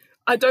that?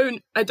 I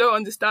don't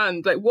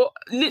understand. Like, what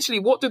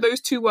do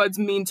those two words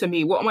mean to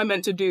me? What am I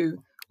meant to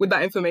do with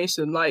that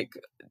information? Like,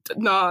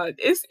 nah,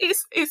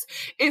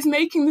 it's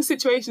making the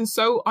situation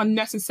so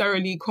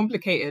unnecessarily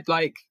complicated.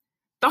 Like,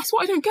 that's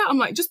what I don't get. I'm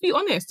like, just be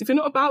honest. If you're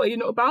not about it, you're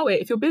not about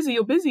it. If you're busy,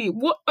 you're busy.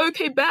 What?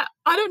 Okay, bet.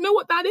 I don't know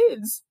what that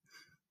is.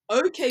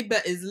 Okay,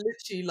 bet is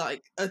literally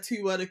like a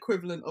 2-word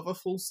equivalent of a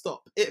full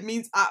stop. It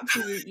means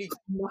absolutely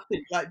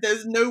nothing. Like,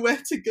 there's nowhere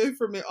to go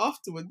from it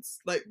afterwards.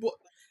 Like,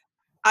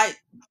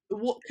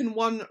 what can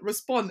one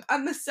respond?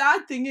 And the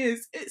sad thing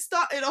is, it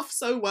started off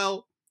so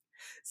well.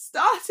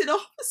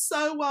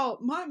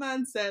 My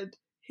man said,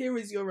 here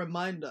is your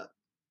reminder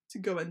to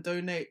go and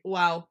donate.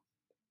 Wow.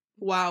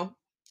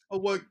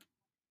 Awoke.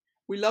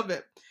 We love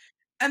it.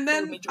 And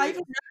then I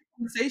even read the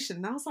conversation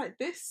and I was like,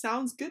 this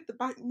sounds good.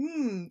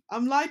 I'm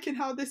liking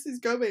how this is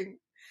going.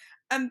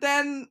 And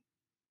then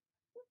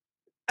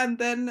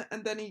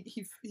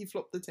he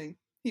flopped the thing.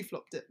 He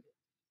flopped it.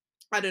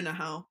 I don't know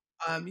how.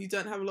 You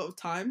don't have a lot of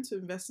time to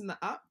invest in the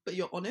app, but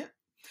you're on it.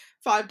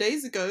 5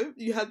 days ago,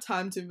 you had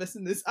time to invest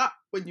in this app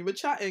when you were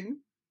chatting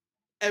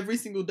every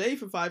single day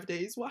for 5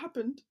 days. What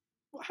happened?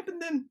 What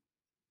happened then?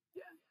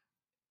 Yeah,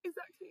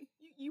 exactly.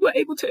 You were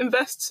able to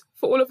invest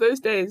for all of those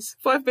days.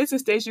 5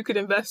 business days you could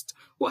invest.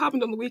 What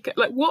happened on the weekend?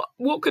 Like,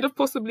 what could have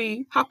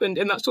possibly happened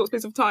in that short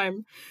space of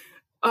time?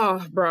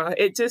 Oh, bruh,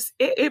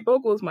 it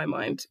boggles my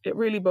mind. It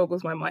really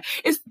boggles my mind.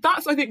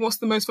 That's, I think, what's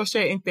the most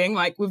frustrating thing,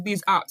 like, with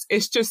these apps.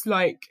 It's just,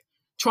 like,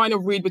 trying to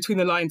read between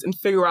the lines and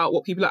figure out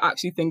what people are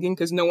actually thinking,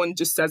 because no one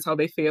just says how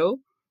they feel.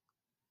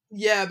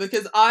 Yeah,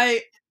 because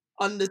I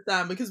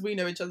understand, because we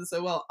know each other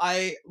so well,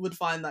 I would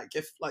find that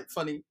GIF, like,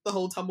 funny. The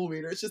whole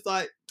tumbleweed. It's just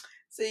like,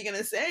 so you're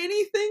gonna say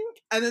anything?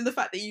 And then the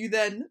fact that you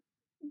then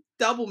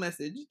double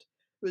messaged,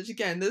 which,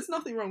 again, there's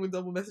nothing wrong with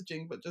double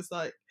messaging, but just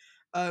like,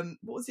 what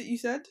was it you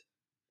said?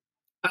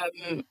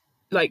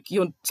 Like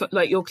you're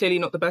clearly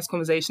not the best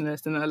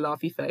conversationalist, and a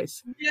laughy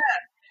face. Yeah,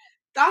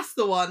 that's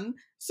the one.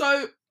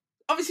 So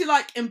obviously,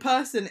 like, in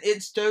person,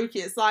 it's jokey.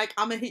 It's like,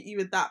 I'm gonna hit you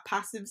with that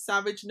passive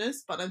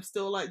savageness, but I'm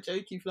still like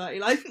jokey, flirty.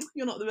 Like,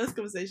 you're not the best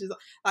conversations.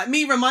 Like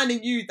me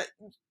reminding you that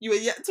you are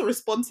yet to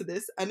respond to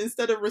this, and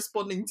instead of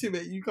responding to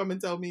it, you come and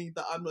tell me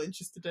that I'm not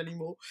interested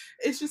anymore.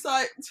 It's just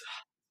like,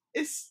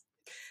 it's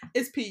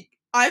peak.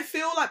 I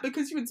feel like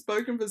because you had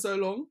spoken for so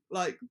long,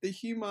 like the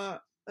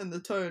humor and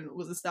the tone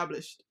was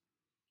established.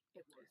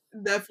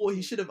 Therefore,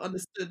 he should have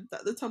understood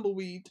that the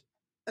tumbleweed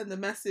and the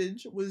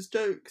message was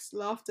jokes,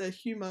 laughter,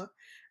 humor,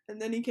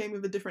 and then he came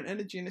with a different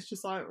energy, and it's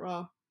just like,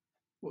 rah,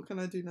 what can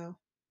I do now?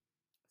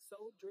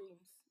 Soul dreams,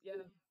 yeah.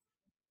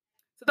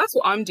 So that's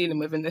what I'm dealing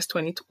with in this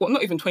not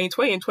even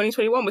 2020, in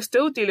 2021, we're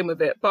still dealing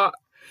with it, but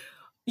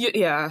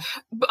yeah.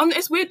 But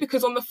it's weird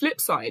because on the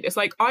flip side, it's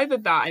like either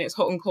that and it's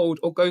hot and cold,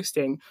 or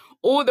ghosting,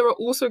 or there are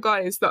also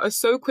guys that are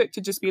so quick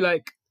to just be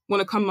like, want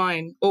to come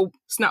mine, or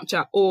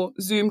Snapchat, or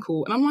Zoom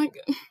call, and I'm like,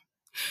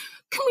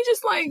 can we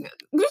just want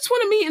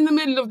to meet in the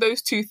middle of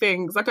those two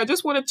things? Like, I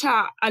just want to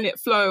chat and it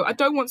flow. I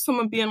don't want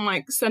someone being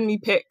like, send me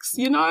pics,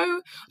 you know?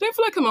 I don't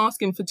feel like I'm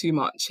asking for too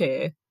much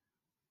here.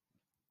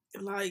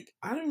 Like,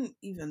 I don't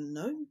even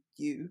know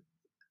you.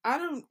 I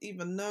don't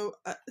even know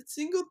a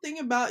single thing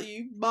about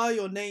you, bar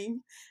your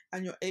name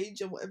and your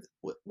age and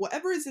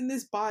whatever is in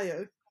this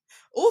bio.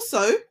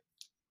 Also,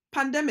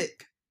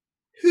 pandemic.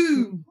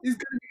 Who is going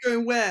to be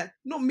going where?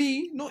 Not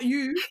me, not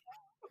you.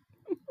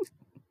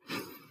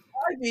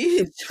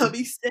 Ivy shall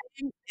be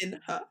staying in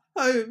her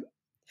home.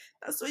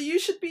 That's where you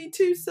should be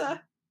too,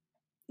 sir.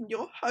 In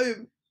your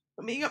home.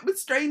 Not meeting up with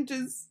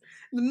strangers.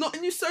 Not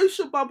in your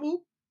social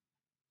bubble.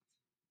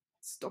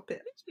 Stop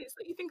it. It's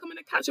like, you think I'm going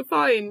to catch a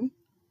fine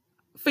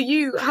for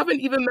you? I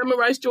haven't even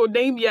memorized your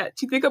name yet.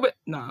 Do you think I'm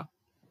Nah.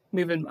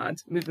 Moving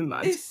mad.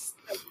 It's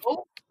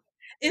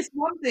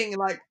one thing,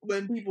 like,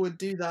 when people would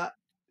do that,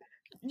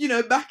 you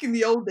know, back in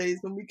the old days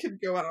when we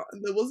could go out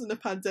and there wasn't a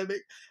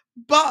pandemic.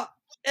 But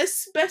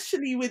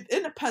especially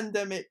within a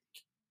pandemic,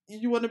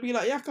 you want to be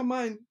like, yeah, come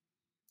on.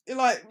 You're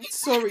like,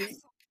 sorry,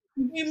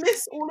 did you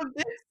miss all of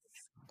this?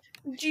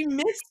 Did you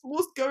miss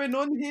what's going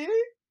on here?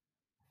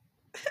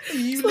 Are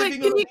you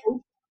living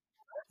on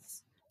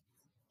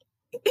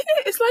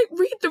It's like,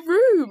 read the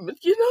room,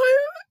 you know?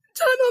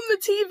 Turn on the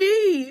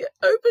TV,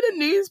 open a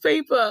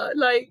newspaper.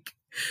 Like,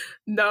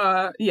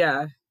 nah,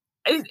 yeah.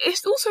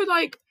 It's also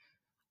like,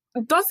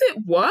 does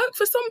it work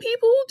for some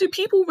people? Do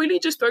people really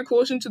just throw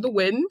caution to the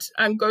wind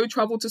and go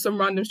travel to some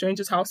random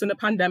stranger's house in a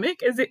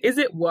pandemic? Is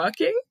it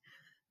working?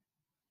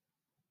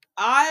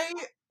 I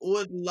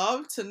would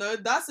love to know.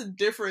 That's a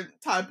different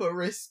type of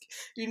risk.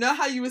 You know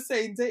how you were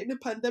saying dating a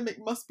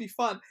pandemic must be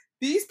fun?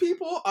 These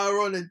people are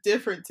on a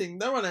different thing.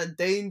 They're on a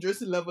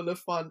dangerous level of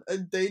fun, a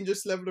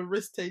dangerous level of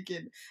risk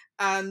taking,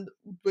 and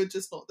we're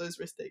just not those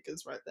risk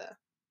takers right there.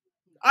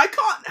 I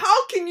can't.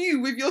 How can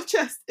you, with your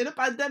chest in a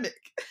pandemic,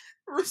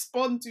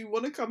 respond to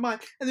want to come mine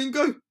and then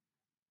go?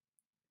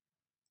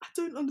 I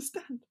don't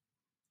understand.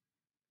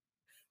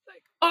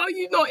 Like, are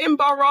you not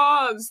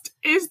embarrassed?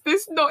 Is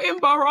this not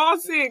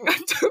embarrassing? I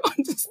don't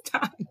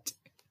understand.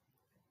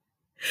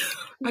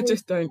 I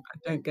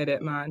don't get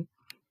it, man.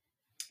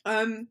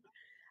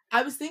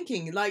 I was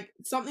thinking, like,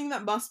 something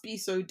that must be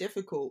so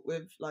difficult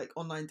with, like,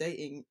 online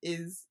dating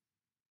is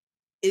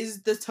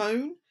the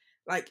tone,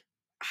 like,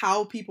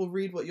 how people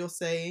read what you're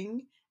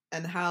saying,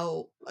 and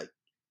how, like,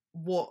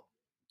 what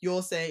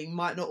you're saying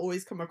might not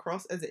always come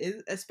across as it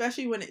is,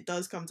 especially when it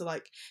does come to,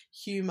 like,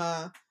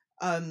 humor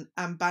and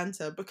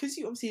banter, because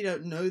you obviously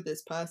don't know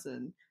this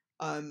person.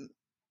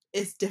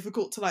 It's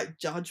difficult to, like,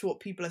 judge what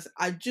people are.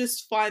 I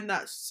just find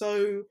that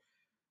so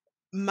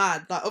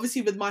mad. Like,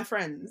 obviously with my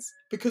friends,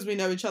 because we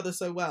know each other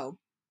so well,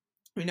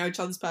 we know each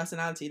other's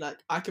personality, like,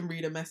 I can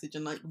read a message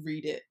and, like,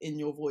 read it in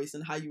your voice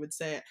and how you would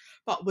say it.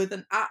 But with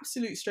an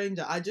absolute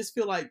stranger, I just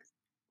feel like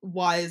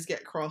wires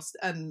get crossed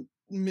and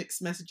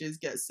mixed messages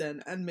get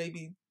sent, and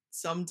maybe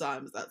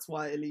sometimes that's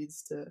why it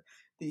leads to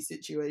these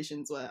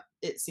situations where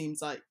it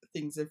seems like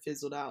things have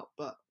fizzled out.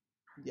 But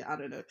yeah, I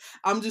don't know.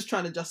 I'm just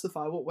trying to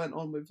justify what went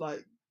on with,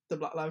 like, the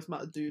Black Lives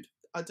Matter dude.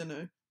 I don't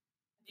know.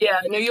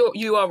 Yeah, no,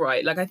 you are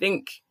right. Like, I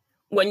think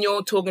when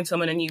you're talking to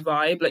someone and you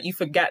vibe, like, you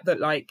forget that,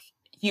 like,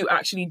 you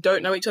actually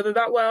don't know each other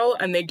that well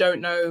and they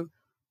don't know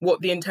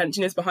what the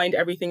intention is behind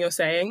everything you're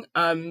saying.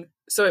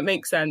 So it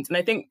makes sense. And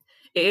I think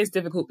it is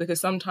difficult because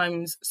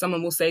sometimes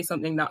someone will say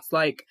something that's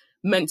like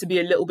meant to be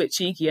a little bit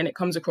cheeky and it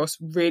comes across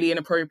really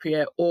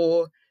inappropriate,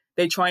 or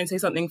they try and say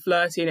something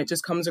flirty and it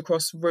just comes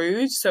across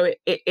rude. So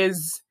it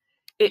is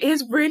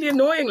really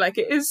annoying. Like,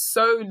 it is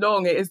so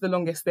long. It is the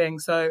longest thing.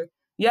 So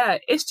yeah,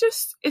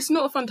 it's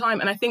not a fun time.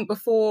 And I think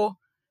before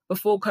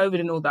COVID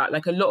and all that,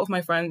 like, a lot of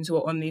my friends who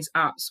are on these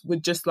apps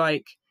would just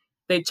like,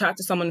 they'd chat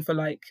to someone for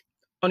like,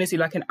 honestly,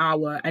 like an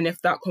hour. And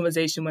if that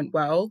conversation went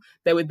well,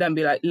 they would then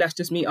be like, let's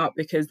just meet up,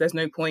 because there's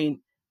no point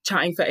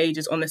chatting for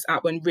ages on this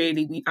app when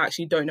really we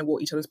actually don't know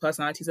what each other's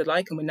personalities are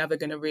like, and we're never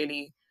going to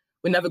really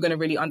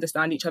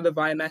understand each other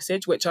via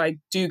message, which I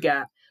do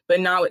get.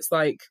 But now it's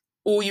like,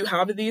 all you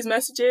have are these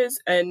messages,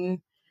 and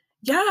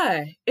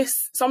yeah,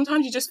 it's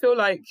sometimes you just feel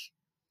like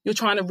you're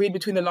trying to read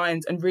between the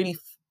lines and really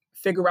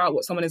figure out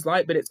what someone is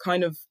like, but it's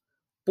kind of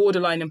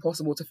borderline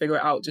impossible to figure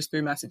it out just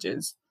through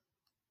messages.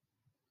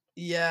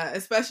 Yeah,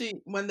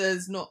 especially when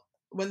there's no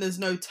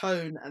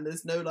tone and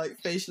there's no like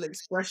facial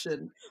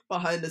expression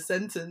behind a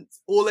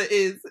sentence. All it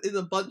is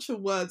a bunch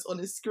of words on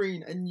a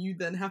screen, and you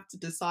then have to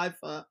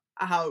decipher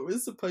how it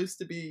was supposed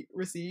to be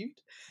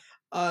received.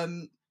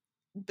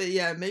 But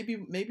yeah,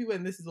 maybe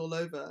when this is all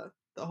over,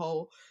 the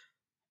whole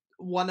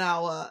 1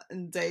 hour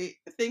and date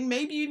thing,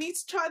 maybe you need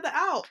to try that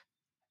out.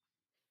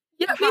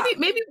 Yeah,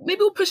 maybe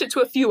we'll push it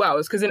to a few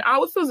hours, because an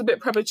hour feels a bit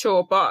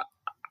premature, but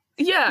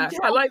yeah,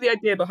 I like the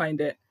idea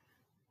behind it.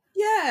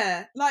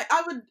 Yeah, like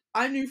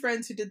I knew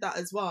friends who did that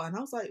as well, and I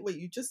was like, wait,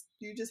 you just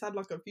had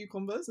like a few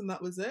convos and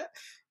that was it.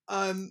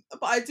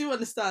 But I do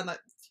understand, like,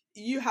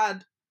 you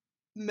had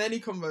many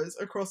convos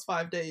across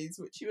 5 days,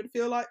 which you would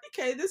feel like,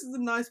 okay, this is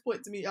a nice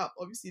point to meet up.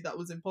 Obviously that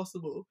was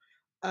impossible.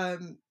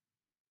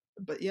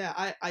 But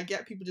yeah, I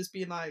get people just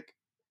being like,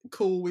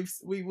 cool,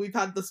 we've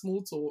had the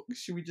small talk,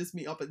 should we just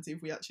meet up and see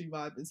if we actually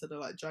vibe instead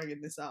of like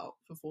dragging this out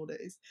for 4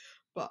 days?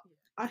 But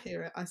I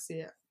hear it, I see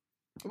it.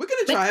 We're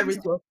gonna try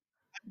everything.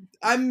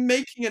 I'm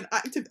making an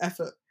active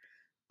effort.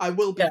 I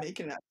will be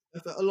making an active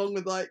effort, along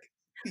with like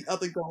the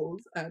other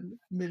goals and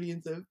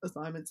millions of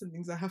assignments and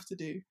things I have to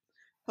do.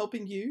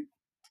 Helping you,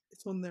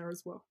 it's on there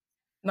as well.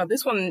 Now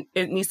this one,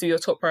 it needs to be your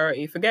top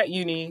priority. Forget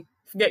uni,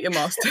 forget your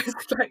masters,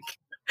 like,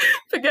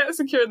 forget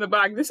securing the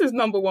bag. This is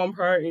number one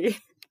priority.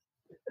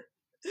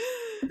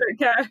 Don't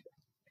care.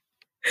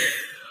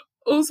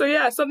 Also,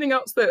 yeah, something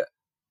else that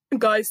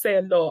guys say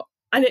a lot,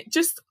 and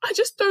I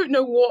just don't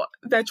know what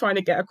they're trying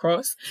to get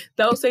across.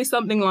 They'll say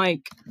something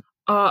like,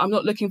 I'm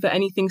not looking for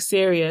anything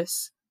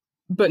serious,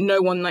 but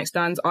no one night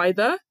stands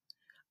either.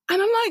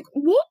 And I'm like,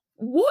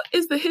 what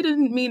is the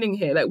hidden meaning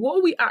here? Like, what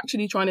are we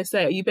actually trying to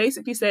say? Are you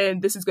basically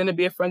saying this is going to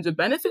be a friends with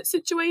benefits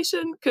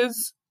situation?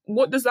 Because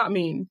what does that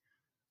mean?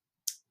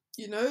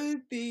 You know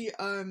the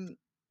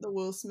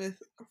Will Smith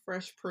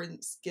Fresh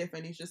Prince gif,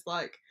 and he's just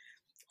like,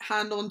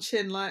 hand on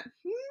chin, like,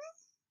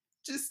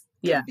 just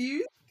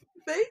confused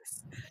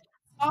face.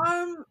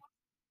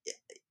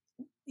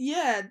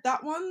 Yeah,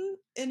 that one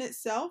in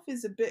itself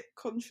is a bit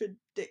contradictory.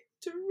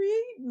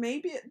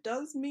 Maybe it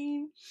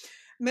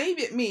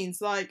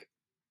means like,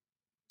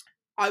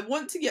 I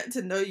want to get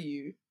to know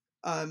you.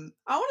 I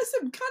want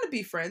to kind of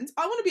be friends.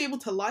 I want to be able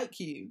to like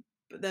you,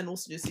 but then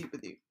also just sleep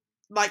with you.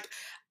 Like,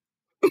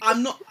 I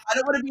don't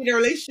want to be in a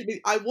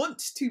relationship. I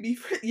want to be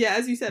yeah,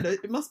 as you said,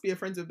 it must be a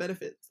friends with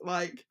benefits.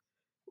 Like,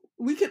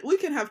 we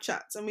can have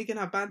chats and we can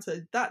have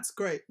banter. That's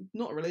great.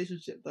 Not a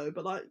relationship though,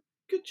 but like,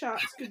 good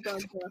chats, good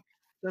banter.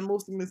 Then I'm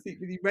also going to sleep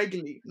with you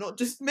regularly, not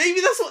just,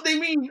 maybe that's what they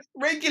mean,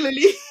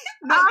 regularly,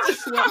 not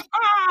just once.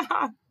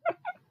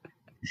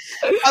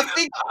 I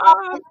think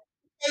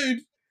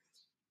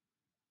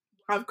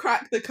I've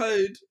cracked the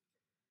code.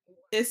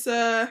 It's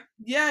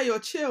yeah, you're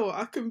chill.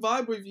 I can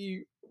vibe with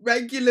you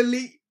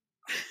regularly.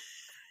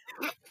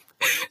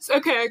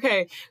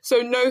 Okay.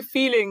 So no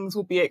feelings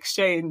will be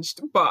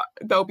exchanged, but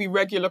there'll be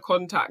regular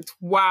contact.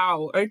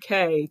 Wow.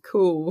 Okay,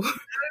 cool.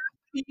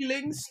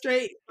 Feelings,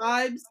 straight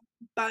vibes,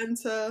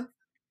 banter.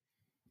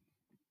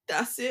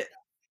 That's it.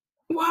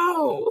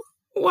 Wow,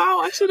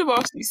 I should have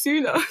asked you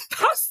sooner.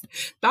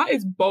 That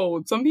is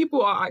bold. Some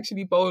people are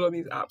actually bold on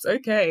these apps.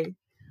 Okay.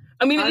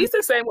 I mean, at least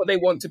they're saying what they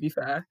want, to be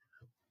fair.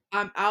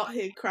 I'm out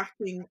here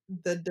cracking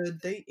the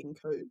dating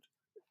code.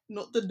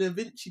 Not the Da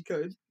Vinci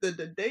Code, the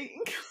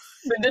dating code.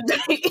 The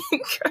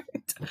dating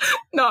code.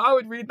 No, I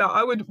would read that.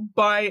 I would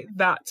buy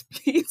that.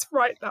 Please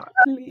write that,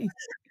 please.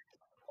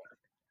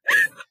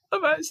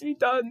 I'm actually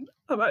done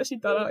out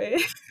here.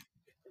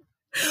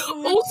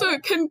 Also,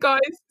 can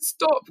guys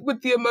stop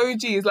with the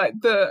emojis, like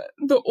the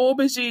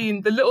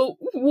aubergine, the little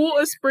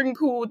water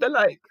sprinkle, the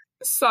like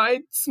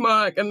side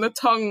smirk, and the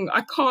tongue?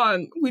 I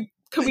can't.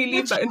 Can we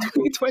leave that in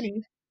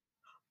 2020?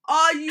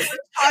 Are you a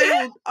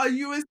child? Are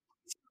you a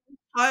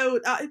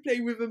child out here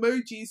playing with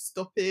emojis?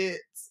 Stop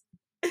it.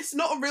 It's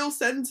not a real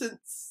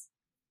sentence.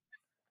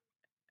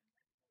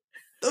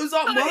 Those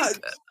aren't words.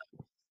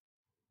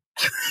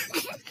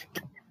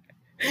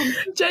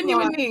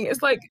 Genuinely,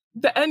 it's like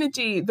the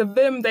energy, the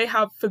vim they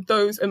have for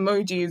those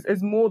emojis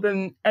is more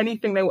than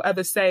anything they will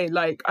ever say.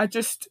 Like, I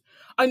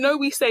know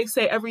we say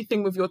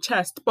everything with your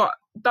chest, but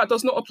that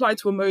does not apply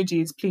to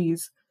emojis,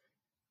 please.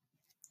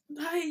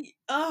 Like,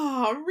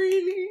 oh,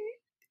 really?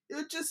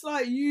 You're just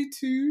like, you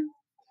two.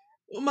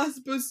 What am I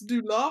supposed to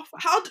do? Laugh?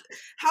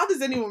 How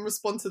does anyone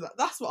respond to that?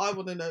 That's what I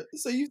want to know.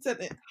 So you sent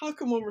it. How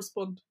can one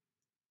respond?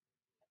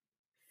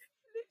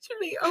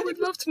 Literally, I would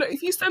love to know.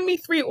 If you send me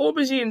 3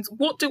 aubergines,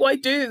 what do I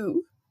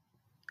do?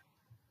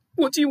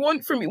 What do you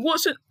want from me?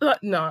 What should...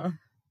 no,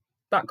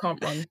 that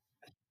can't run.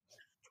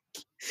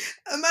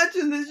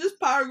 Imagine there's just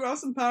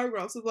paragraphs and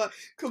paragraphs of like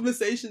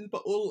conversations,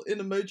 but all in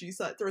emojis.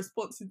 Like the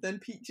response is then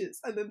peaches,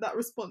 and then that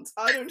response,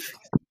 I don't.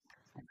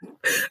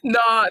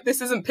 Nah, this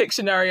isn't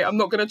Pictionary. I'm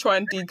not gonna try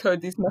and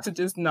decode these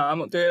messages. Nah, I'm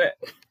not doing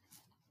it.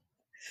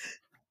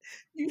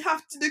 You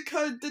have to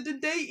decode the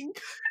dating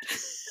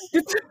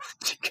code.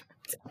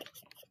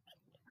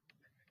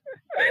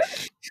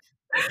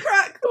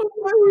 Crack the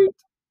code.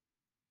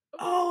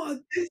 Oh,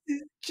 this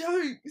is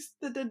jokes.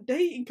 The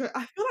dating code.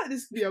 I feel like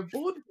this could be a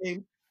board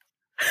game.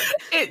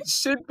 It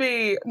should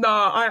be.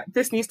 Nah,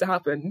 this needs to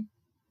happen.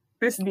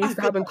 This needs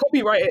to happen.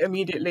 Copyright it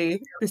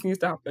immediately. This needs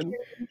to happen.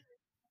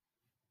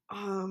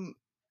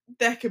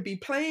 There could be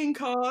playing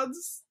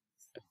cards,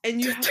 and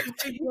you have to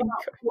figure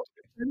out what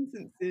the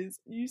sentence is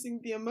using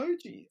the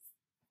emojis.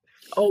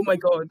 Oh my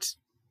god.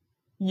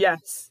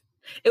 Yes.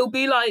 It'll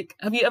be like,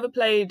 have you ever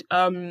played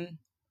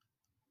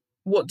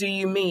What Do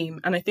You Meme?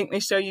 And I think they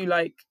show you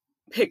like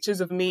pictures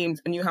of memes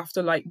and you have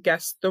to like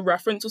guess the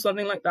reference or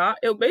something like that.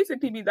 It'll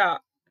basically be that.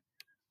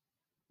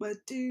 What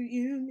do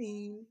you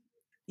mean?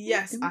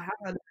 Yes, I have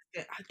heard of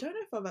it. I don't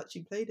know if I've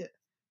actually played it.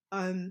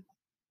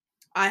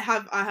 I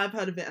have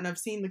heard of it and I've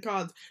seen the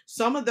cards.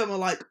 Some of them are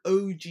like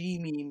OG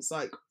memes,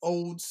 like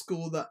old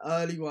school, the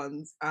early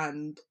ones,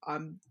 and I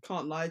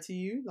can't lie to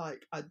you,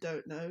 like I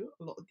don't know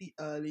a lot of the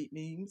early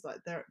memes. Like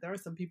there are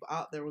some people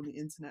out there on the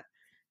internet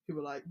who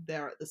were like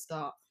there at the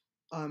start.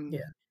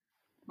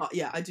 But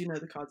yeah, I do know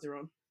the cards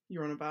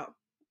you're on about.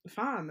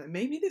 Fam,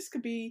 maybe this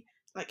could be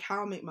like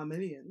how I make my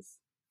millions.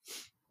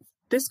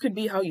 This could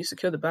be how you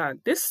secure the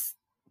bag. This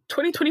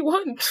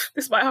 2021,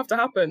 this might have to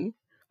happen.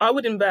 I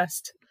would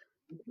invest.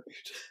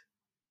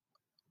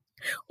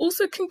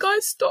 Also, can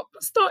guys stop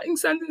starting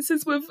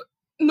sentences with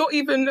not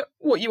even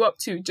what you up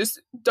to,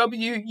 just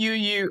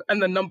WUU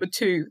and the number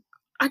 2.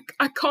 I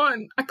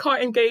can't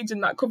engage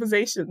in that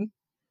conversation.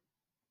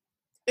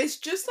 It's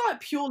just like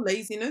pure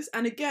laziness.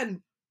 And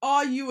again,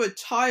 are you a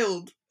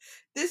child?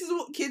 This is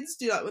what kids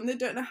do, like when they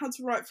don't know how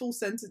to write full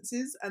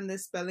sentences and their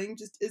spelling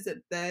just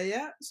isn't there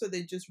yet, so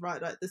they just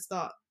write like the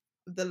start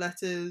of the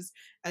letters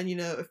and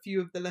a few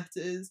of the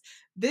letters.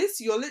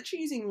 This, you're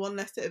literally using one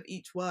letter of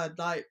each word.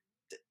 Like,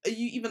 are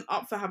you even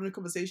up for having a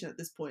conversation at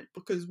this point?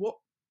 Because what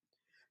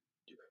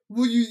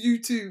will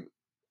you two?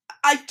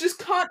 I just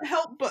can't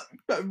help but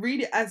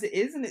read it as it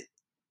is, and it's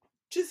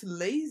just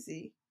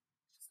lazy.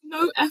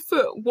 No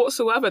effort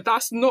whatsoever.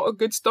 That's not a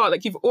good start.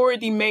 Like, you've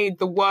already made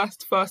the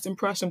worst first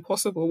impression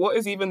possible. What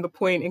is even the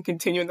point in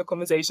continuing the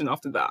conversation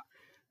after that?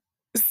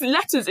 It's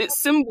letters,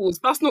 it's symbols.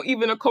 That's not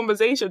even a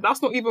conversation.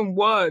 That's not even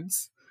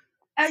words.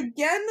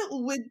 Again,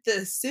 with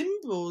the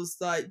symbols,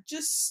 like,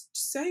 just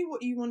say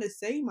what you want to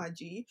say, my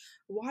G.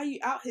 Why are you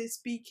out here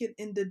speaking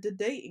in the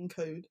dating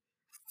code?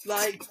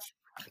 Like,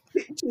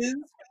 pictures,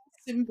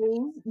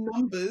 symbols,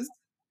 numbers.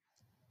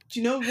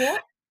 Do you know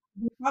what?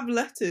 You have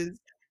letters.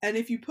 And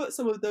if you put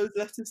some of those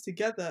letters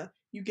together,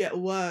 you get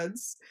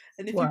words.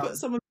 And if you put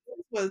some of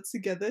those words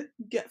together,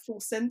 you get full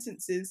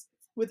sentences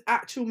with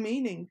actual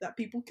meaning that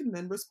people can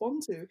then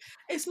respond to.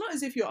 It's not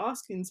as if you're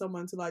asking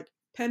someone to like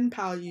pen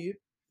pal you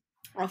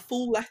a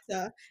full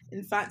letter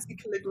in fancy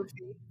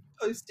calligraphy,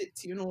 post it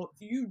to you, and all.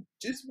 You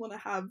just want to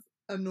have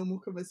a normal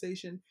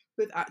conversation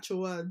with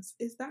actual words.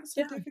 Is that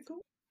so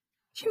difficult?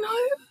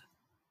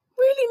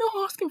 Really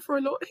not asking for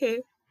a lot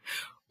here.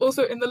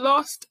 Also, in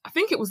I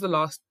think it was the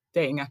last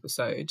dating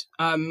episode,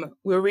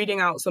 we were reading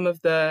out some of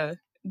the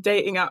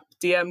dating app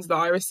DMs that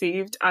I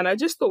received, and I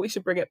just thought we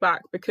should bring it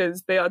back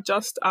because they are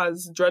just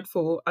as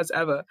dreadful as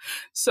ever.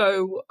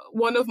 So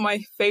one of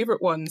my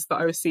favourite ones that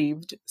I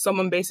received,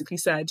 someone basically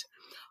said,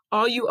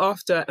 "Are you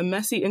after a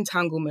messy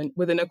entanglement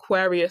with an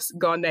Aquarius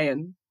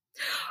Ghanaian?"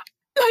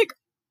 Like,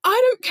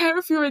 I don't care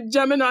if you're a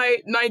Gemini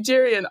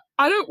Nigerian.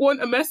 I don't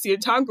want a messy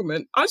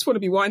entanglement. I just want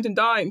to be wined and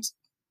dined.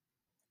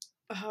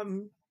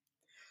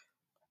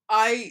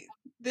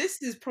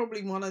 This is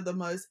probably one of the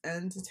most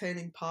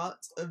entertaining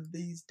parts of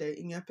these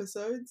dating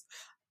episodes.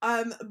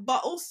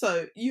 But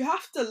also you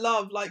have to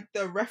love like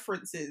the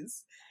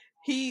references.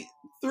 He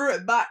threw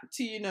it back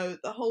to,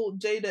 the whole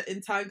Jada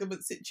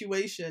entanglement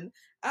situation.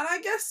 And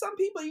I guess some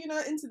people,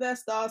 into their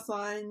star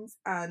signs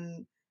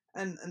and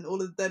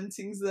all of them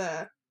things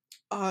there.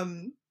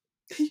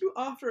 You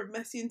after a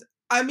messy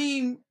I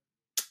mean,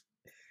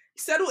 he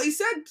said what he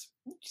said.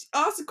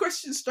 Ask the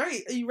question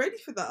straight. Are you ready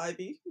for that,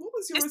 Ivy? What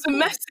was your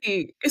response?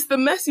 It's the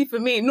messy for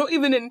me, not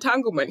even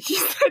entanglement. He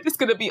said it's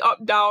going to be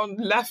up, down,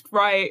 left,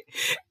 right.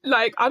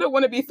 Like, I don't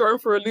want to be thrown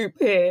for a loop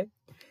here.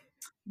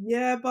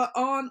 Yeah, but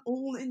aren't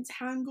all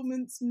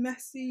entanglements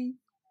messy?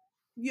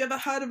 You ever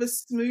heard of a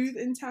smooth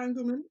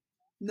entanglement?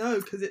 No,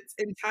 because it's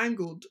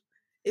entangled.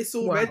 It's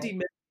Wow. already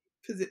messy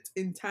because it's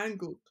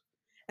entangled.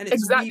 And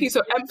it's Exactly. weaving.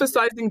 So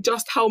emphasizing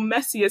just how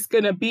messy it's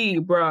gonna be,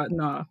 bruh.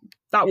 Nah,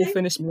 that will Hey,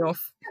 finish me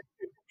off.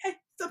 hey,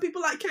 some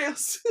people like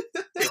chaos.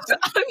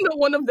 I'm not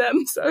one of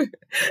them, so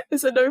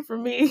it's a no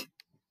from me.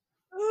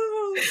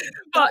 Oh,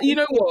 that But you is,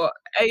 know what?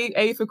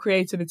 A for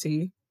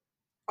creativity.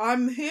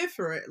 I'm here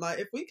for it. Like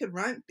if we can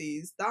rank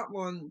these, that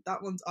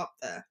one's up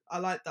there. I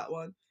like that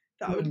one.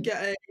 That would Mm.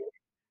 get a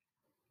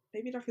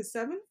maybe like a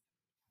seven,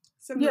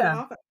 seven and a Yeah.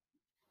 half.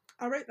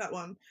 I rate that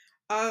one.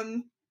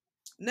 Um,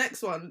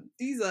 next one.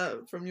 These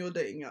are from your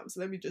dating app, so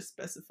let me just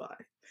specify.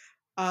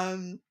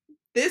 Um,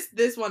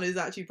 this one is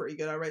actually pretty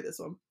good. I rate this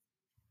one.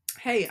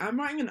 Hey, I'm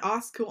writing an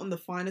article on the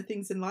finer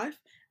things in life,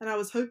 and I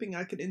was hoping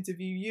I could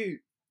interview you.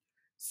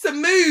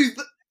 Smooth,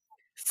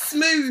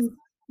 smooth,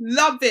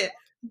 love it.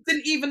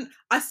 Didn't even.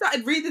 I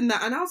started reading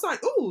that, and I was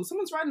like, "Oh,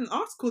 someone's writing an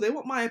article. They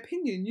want my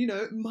opinion. You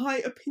know, my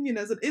opinion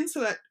as an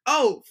intellect.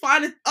 Oh,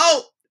 fine.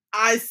 Oh,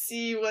 I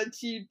see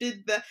what you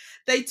did there.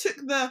 They took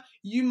the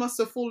 'you must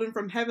have fallen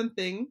from heaven'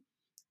 thing,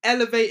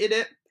 elevated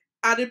it,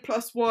 added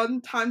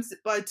 +1, times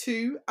it by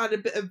 2, added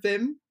a bit of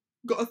vim,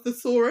 got a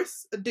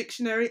thesaurus, a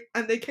dictionary,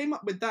 and they came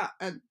up with that.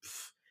 And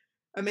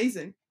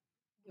amazing.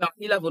 No,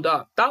 he leveled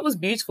up. That was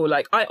beautiful.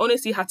 Like, I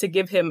honestly had to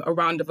give him a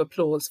round of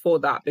applause for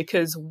that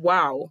because,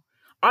 wow,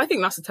 I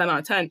think that's a 10 out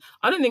of 10.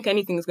 I don't think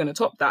anything's going to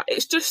top that.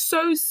 It's just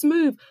so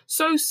smooth,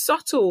 so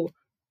subtle.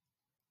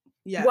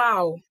 Yeah.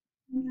 Wow,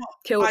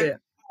 killed I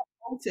it.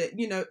 felt it.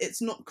 You know,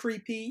 it's not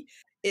creepy.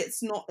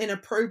 It's not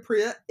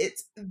inappropriate.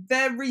 It's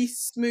very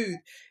smooth.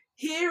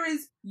 Here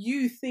is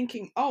you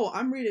thinking, oh,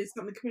 I'm reading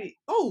something completely.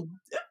 Oh,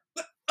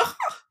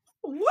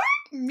 what?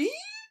 Me?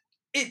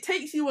 It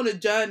takes you on a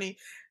journey.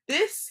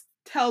 This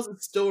tells a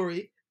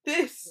story.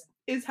 This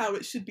is how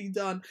it should be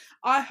done.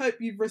 I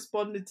hope you've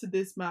responded to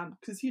this man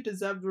because he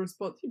deserves a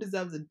response. He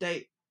deserves a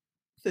date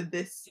for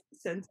this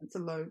sentence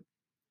alone.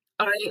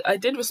 I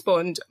did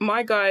respond.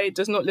 My guy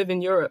does not live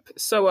in Europe.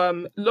 So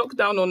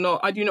lockdown or not,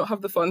 I do not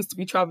have the funds to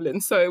be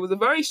traveling. So it was a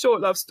very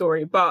short love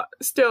story, but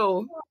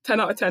still 10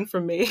 out of 10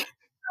 from me.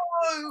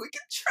 Oh, we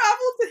can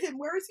travel to him.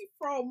 Where is he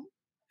from?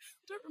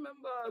 I don't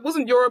remember. It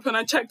wasn't Europe and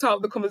I checked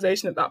out the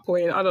conversation at that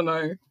point. I don't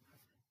know.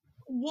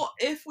 What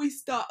if we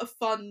start a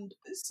fund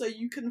so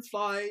you can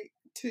fly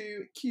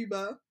to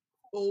Cuba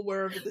or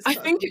wherever this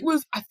person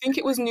is? I think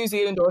it was New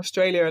Zealand or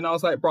Australia and I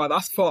was like, bruh,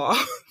 that's far.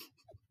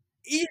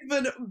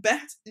 Even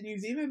better, New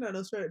Zealand and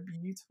Australia,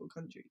 beautiful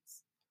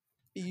countries,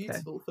 Okay.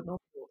 beautiful,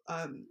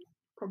 phenomenal.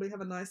 Probably have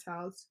a nice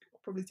house.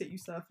 Probably take you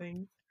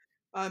surfing.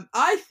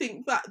 I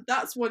think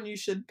that's one you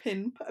should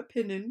put a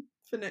pin in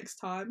for next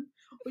time,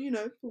 or you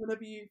know, for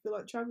whenever you feel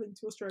like traveling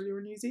to Australia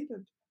or New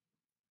Zealand.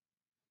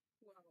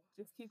 Wow,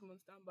 just keep them on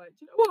standby. Do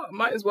you know what?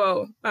 Might as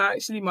well. I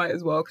actually might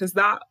as well because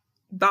that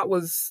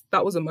was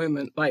a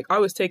moment. Like I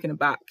was taken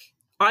aback.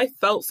 I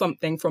felt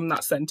something from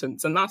that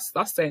sentence, and that's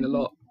saying a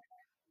lot.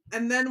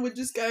 And then we're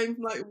just going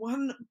from like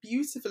one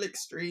beautiful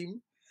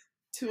extreme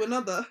to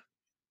another.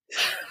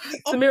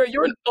 Samira,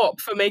 you're an op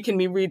for making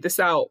me read this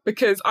out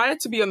because I had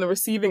to be on the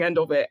receiving end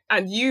of it,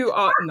 and you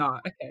are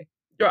nah. Okay,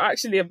 you're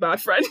actually a bad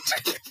friend.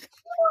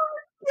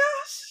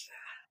 Gosh.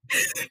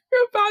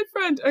 You're a bad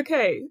friend.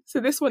 Okay, so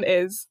this one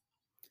is.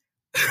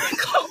 I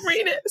can't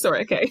read it.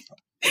 Sorry. Okay,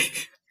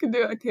 can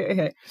do it. Okay.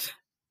 Sorry,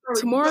 you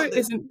Tomorrow got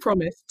this. isn't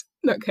promised.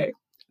 Okay.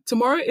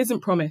 Tomorrow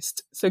isn't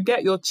promised, so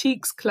get your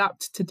cheeks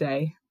clapped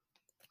today.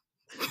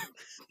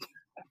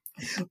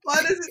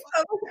 Why does it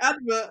sound like an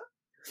advert?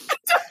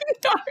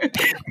 No, it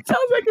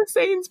sounds like a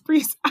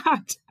Sainsbury's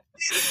ad.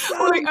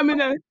 Or like Sounds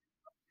M&S.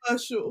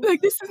 commercial.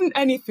 Like this isn't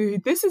any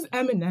food. This is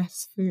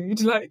M&S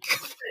food. Like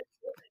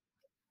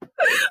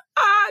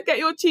get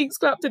your cheeks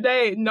clapped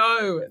today.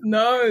 No,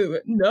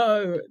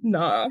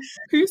 nah.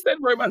 Who said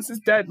romance is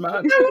dead,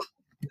 man?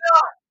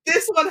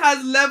 This one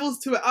has levels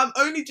to it. I'm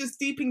only just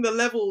deeping the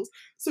levels.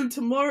 So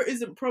tomorrow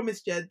isn't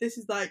promised yet. This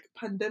is like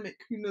pandemic.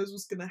 Who knows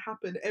what's gonna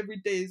happen? Every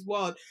day is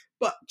wild.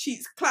 But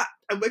cheeks clapped,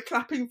 and we're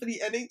clapping for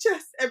the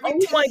NHS every Oh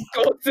day. my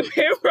god,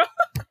 Samira.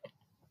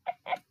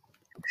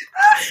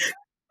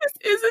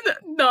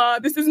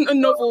 This isn't a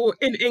novel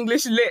in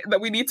English lit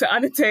that we need to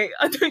annotate.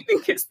 I don't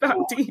think it's that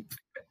deep.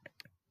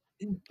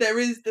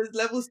 There's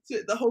levels to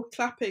it. The whole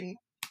clapping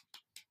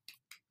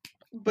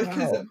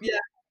because Wow. of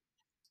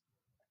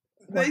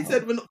They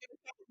said we're not going to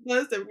clap on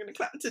Thursday. We're going to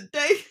clap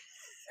today.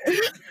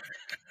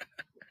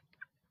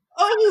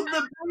 Oh,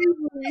 the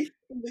bravery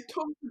and the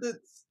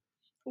confidence.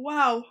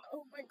 Wow.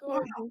 Oh my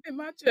god. Wow.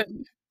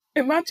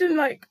 Imagine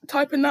like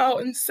typing that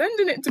out and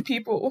sending it to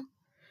people.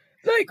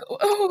 Like,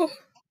 oh.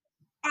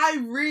 I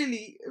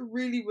really,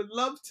 really would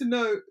love to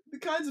know the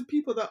kinds of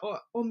people that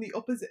are on the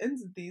opposite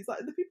ends of these.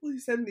 Like the people who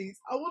send these,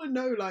 I want to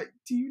know. Like,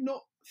 do you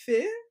not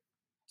fear?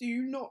 Do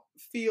you not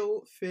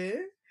feel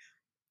fear?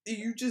 Are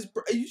you just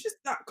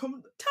that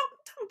confident? Tell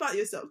me about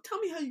yourself. Tell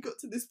me how you got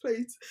to this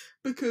place.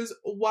 Because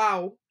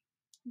wow,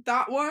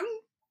 that one,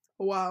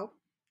 wow.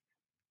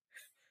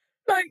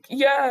 Like,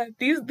 yeah,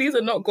 these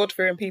are not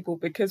God-fearing people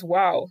because,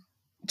 wow,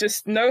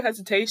 just no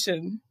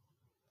hesitation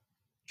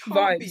Can't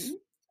vibes. be. Send.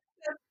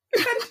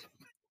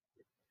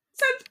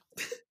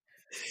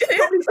 It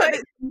Probably is, send like, it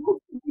to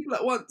multiple people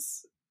at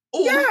once.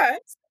 All. yeah,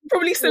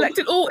 probably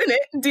selected all in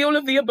it. The all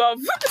of the above.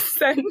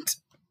 Send.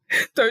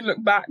 Don't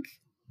look back.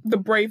 The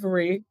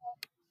bravery.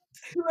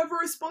 Whoever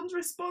responds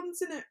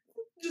in it.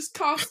 Just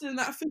casting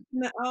that fishing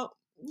net out.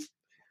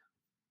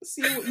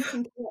 See what you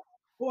can get.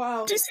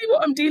 Wow. Do you see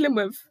what I'm dealing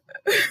with?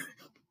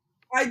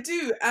 I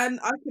do, and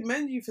I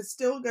commend you for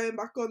still going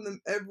back on them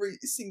every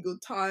single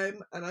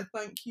time, and I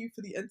thank you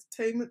for the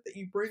entertainment that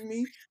you bring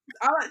me.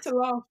 I like to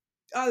laugh.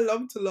 I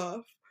love to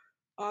laugh.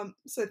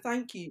 So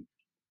thank you.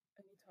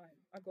 Anytime.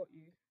 I got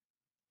you.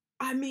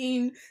 I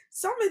mean,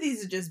 some of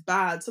these are just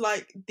bad. So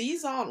like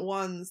these aren't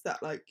ones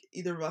that like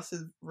either of us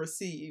have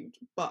received,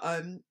 but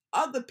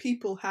other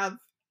people have,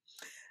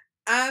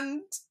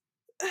 and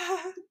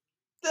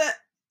that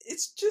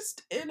it's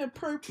just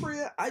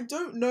inappropriate. I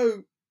don't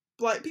know.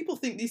 Like people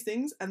think these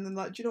things, and then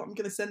like, do you know what? I'm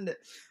gonna send it.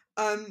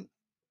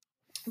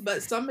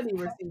 But somebody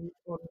received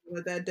on one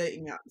of their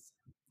dating apps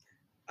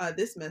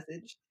this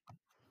message: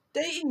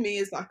 dating me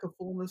is like a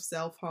form of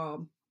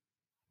self-harm.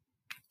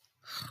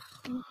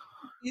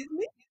 Excuse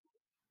me?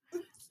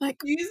 Like,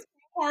 Excuse,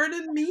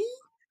 pardon me?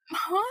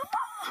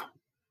 huh?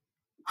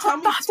 Tell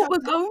me, That's what we're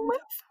going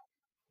with?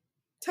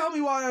 tell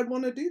me why I'd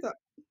want to do that.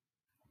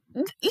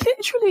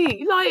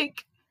 Literally,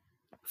 like,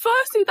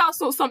 firstly,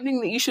 that's not something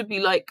that you should be,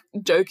 like,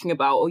 joking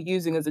about or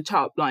using as a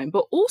chat line.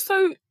 But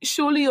also,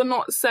 surely you're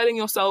not selling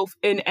yourself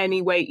in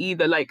any way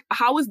either. Like,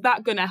 how is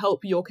that going to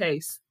help your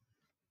case?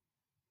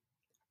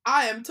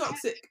 I am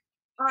toxic.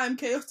 I am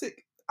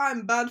chaotic.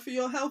 I'm bad for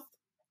your health.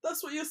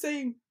 That's what you're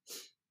saying.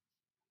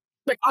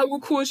 Like, I will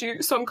cause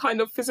you some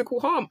kind of physical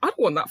harm. I don't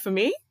want that for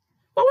me.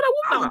 Why would I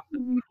want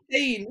that?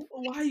 Insane.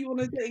 Why are you on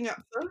a dating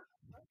app, sir?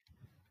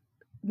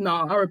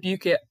 Nah, I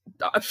rebuke it.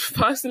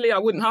 Personally, I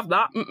wouldn't have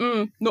that.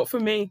 Not for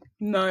me.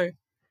 No.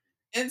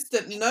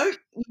 Instant nope,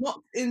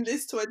 not in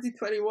this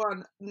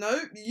 2021.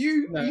 Nope,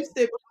 you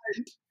stay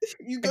behind.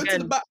 You go to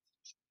the back.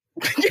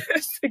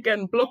 Yes,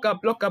 again, blocker.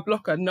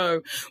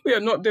 No, we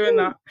are not doing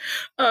that.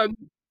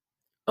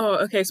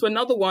 Okay, so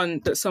another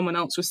one that someone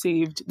else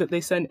received that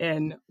they sent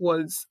in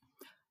was,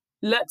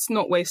 let's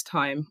not waste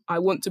time. I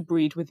want to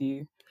breed with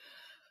you.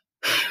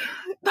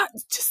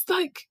 That's just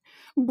like,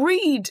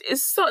 breed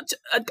is such,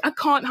 I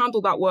can't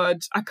handle that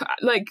word.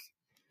 Like,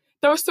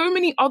 there are so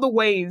many other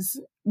ways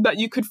that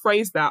you could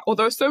phrase that, or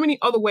there are so many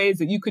other ways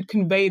that you could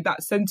convey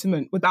that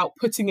sentiment without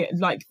putting it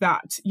like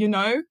that, you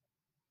know?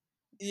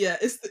 Yeah,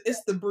 it's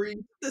the breed.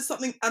 There's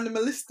something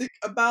animalistic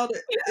about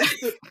it.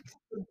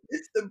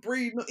 It's the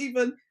breed. Not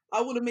even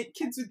I want to make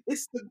kids with.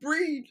 It's the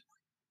breed.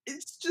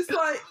 It's just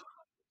like,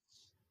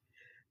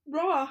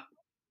 rah,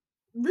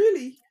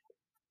 really.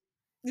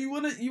 You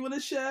wanna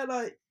share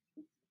like.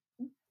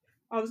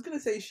 I was gonna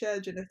say share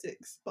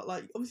genetics, but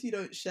like obviously you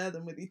don't share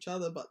them with each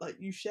other, but like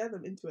you share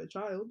them into a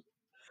child.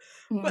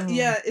 But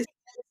yeah, it's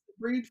the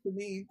breed for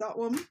me. That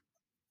one.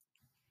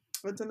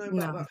 I don't know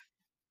about that.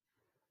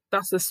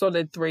 That's a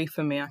solid 3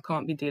 for me. I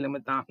can't be dealing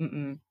with that.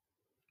 Again,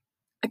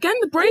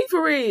 the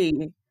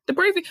bravery.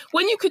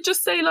 When you could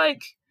just say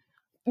like,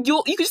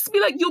 you could just be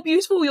like, you're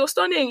beautiful, you're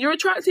stunning, you're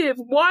attractive.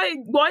 Why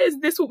is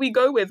this what we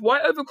go with?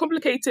 Why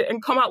overcomplicate it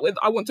and come out with,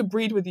 I want to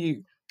breed with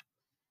you?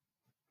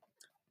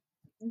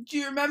 Do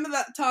you remember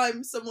that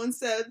time someone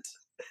said,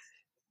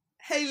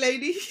 hey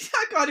lady,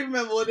 I can't even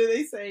remember what did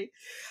they say.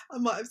 I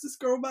might have to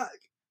scroll back.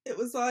 It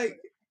was like,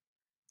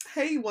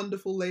 hey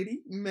wonderful lady,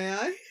 may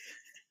I?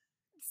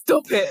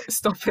 Stop it.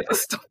 Stop it.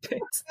 Stop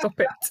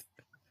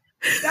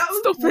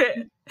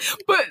it.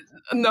 But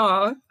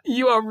nah,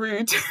 you are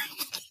rude.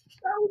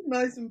 That was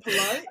nice and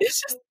polite.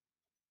 It's just,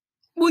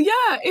 well,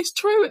 yeah, it's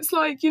true. It's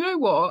like, you know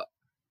what?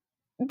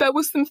 There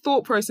was some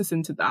thought process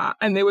into that,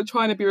 and they were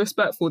trying to be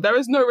respectful. There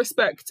is no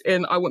respect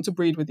in I want to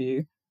breed with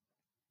you.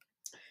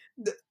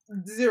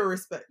 Zero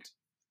respect.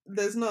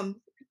 There's none.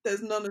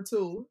 There's none at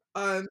all.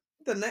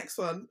 The next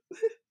one.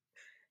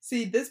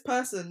 See, this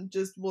person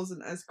just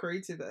wasn't as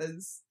creative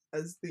as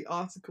the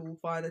article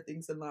Finer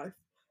Things in Life.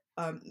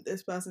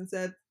 This person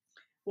said,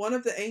 one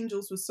of the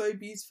angels was so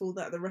beautiful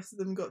that the rest of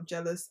them got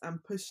jealous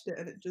and pushed it,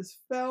 and it just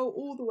fell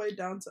all the way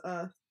down to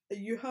earth. Are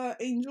you her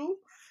angel?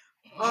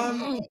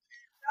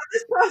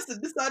 This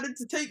person decided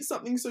to take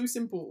something so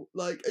simple,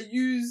 like a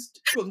used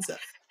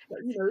concept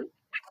that, you know,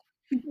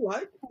 people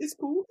like, it's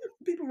cool,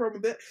 people run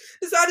with it,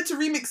 decided to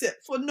remix it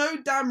for no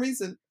damn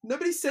reason.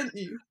 Nobody sent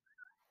you.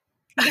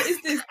 What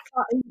is this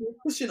angel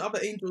pushing other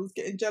angels,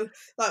 getting jealous?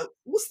 Like,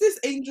 what's this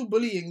angel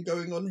bullying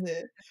going on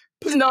here?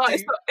 No,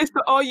 it's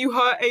the are you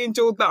her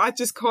angel that I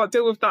just can't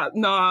deal with that.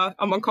 Nah,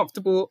 I'm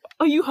uncomfortable.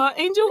 Are you her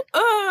angel?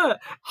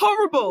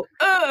 Horrible.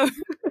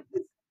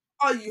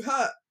 Are you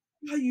hurt?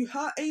 Are you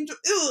hurt, angel?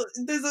 Ugh,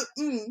 there's a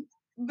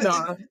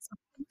Nah. It's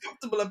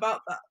uncomfortable about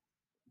that.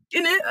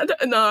 in it. I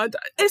don't know.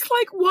 It's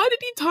like, why did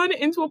he turn it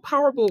into a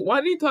parable?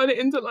 Why did he turn it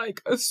into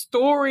like a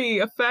story,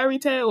 a fairy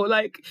tale?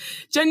 Like,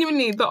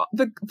 genuinely,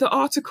 the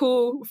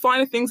article,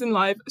 Finer Things in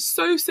Life,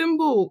 so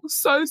simple,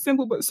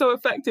 but so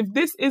effective.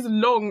 This is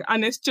long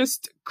and it's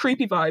just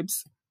creepy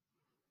vibes.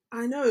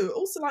 I know.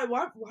 Also, like,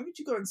 why would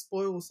you go and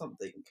spoil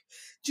something?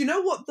 Do you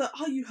know what the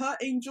Are You Hurt,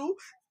 Angel?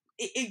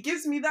 It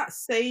gives me that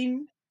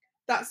same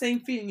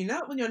feeling. You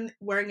know when you're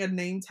wearing a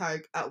name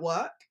tag at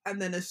work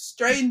and then a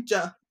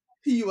stranger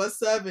who you are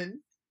serving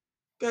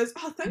goes,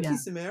 "Oh, thank you,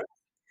 Samira.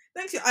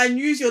 Thank you," and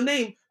use your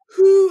name.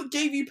 Who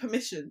gave you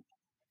permission?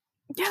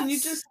 Yes. Can you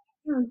just?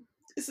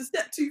 It's a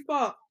step too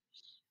far.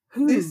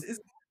 Who? This is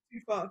too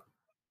far.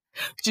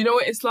 Do you know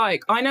what it's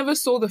like? I never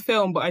saw the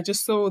film, but I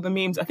just saw the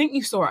memes. I think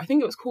you saw it. I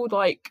think it was called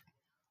like,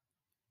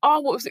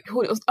 what was it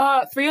called? It was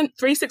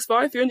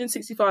 365, and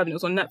it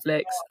was on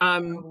Netflix.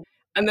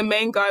 And the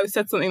main guy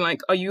said something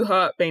like, "Are you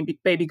hurt,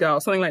 baby girl?"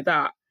 Something like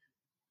that.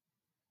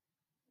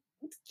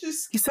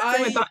 Just he said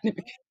something like that.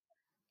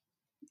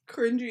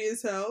 Cringy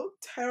as hell.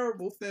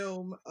 Terrible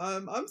film.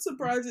 I'm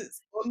surprised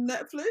it's on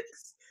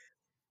Netflix.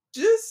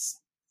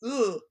 Just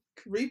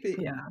creepy.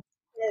 Yeah,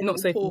 not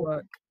safe for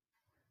work.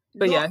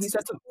 But yeah, he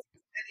said something.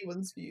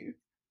 Anyone's view.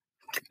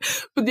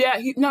 But yeah,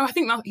 I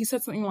think that he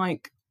said something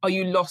like, "Are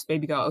you lost,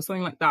 baby girl?" or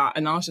something like that.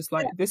 And I was just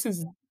like, this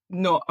is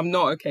not. I'm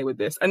not okay with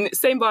this. And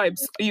same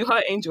vibes. Are you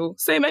hurt, Angel?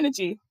 Same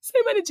energy.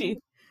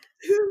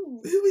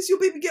 Who is your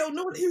baby girl?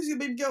 No one here is your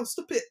baby girl.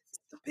 Stop it.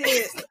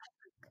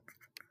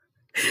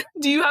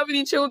 Do you have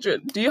any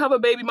children? Do you have a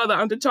baby mother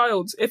and a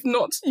child? If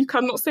not, you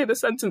cannot say the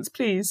sentence,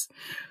 please.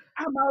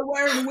 Am I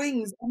wearing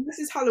wings? And this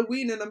is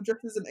Halloween and I'm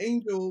dressed as an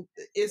angel.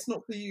 It's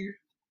not for you.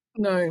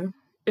 No,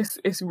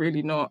 it's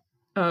really not.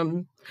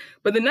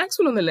 But the next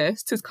one on the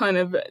list has kind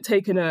of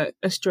taken a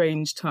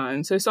strange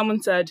turn. So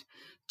someone said,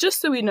 "Just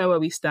so we know where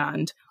we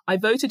stand, I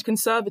voted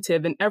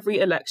Conservative in every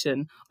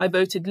election. I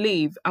voted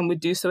Leave and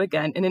would do so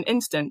again in an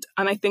instant.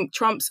 And I think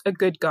Trump's a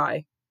good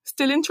guy.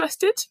 Still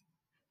interested?"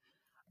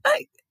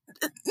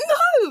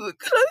 No,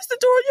 close the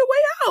door on your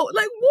way out.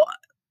 Like, what?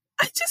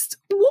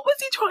 What was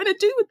he trying to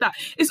do with that?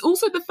 It's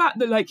also the fact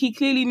that, like, he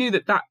clearly knew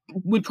that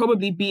would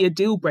probably be a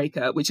deal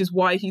breaker, which is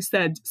why he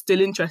said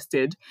still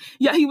interested.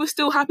 Yet he was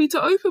still happy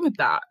to open with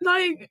that.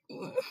 Like,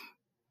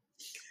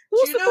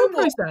 what's the thought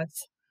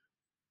process?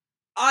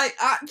 I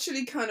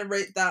actually kind of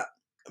rate that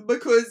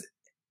because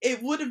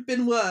it would have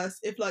been worse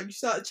if, like, you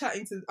started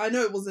chatting to. I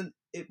know it wasn't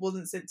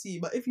sent to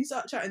you, but if you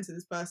start chatting to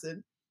this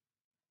person,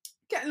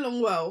 getting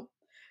along well,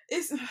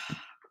 it's.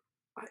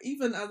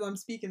 Even as I'm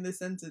speaking this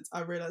sentence,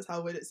 I realise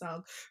how weird it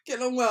sounds. Get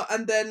along well,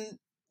 and then,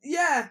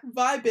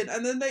 vibing,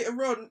 and then later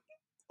on,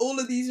 all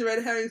of these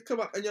red herrings come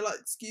up, and you're like,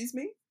 "Excuse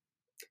me?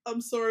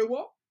 I'm sorry,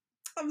 what?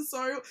 I'm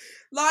sorry."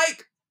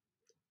 Like,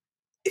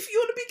 if you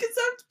want to be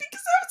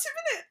conservative,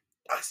 innit?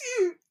 That's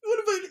you. You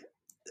want to vote?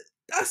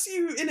 That's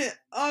you, innit?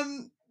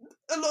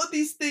 A lot of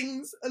these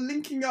things are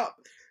linking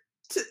up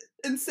to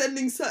and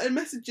sending certain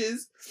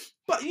messages,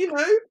 but you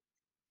know.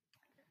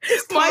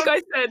 My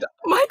guy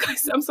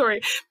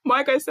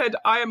said,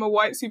 "I am a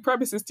white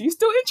supremacist. Are you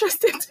still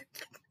interested?"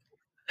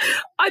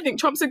 I think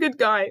Trump's a good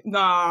guy.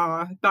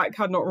 Nah, that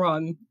cannot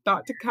run.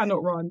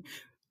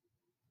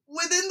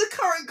 Within the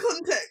current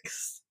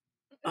context,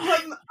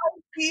 I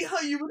see how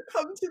you would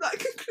come to that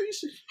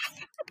conclusion.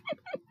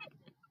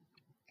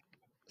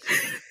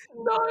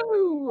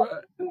 No.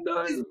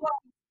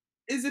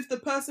 Is if the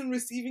person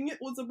receiving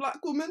it was a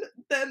black woman,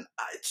 then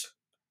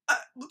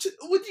what do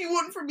you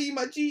want from me,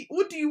 my G?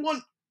 What do you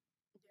want?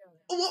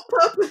 What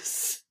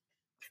purpose?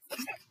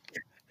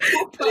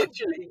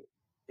 Literally.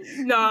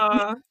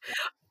 Nah.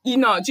 Do you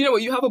know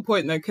what? You have a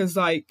point though, because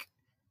like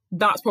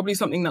that's probably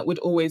something that would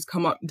always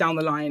come up down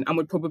the line and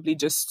would probably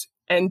just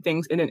end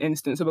things in an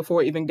instant. So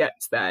before it even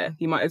gets there,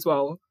 he might as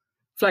well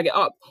flag it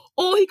up.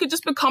 Or he could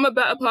just become a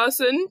better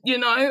person,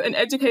 and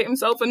educate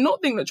himself and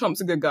not think that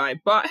Trump's a good guy.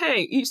 But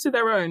hey, each to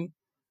their own.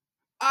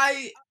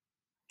 I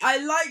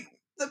like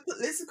the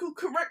political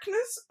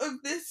correctness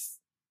of this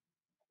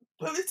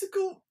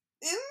political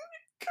incorrectness.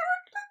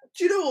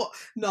 Do you know what?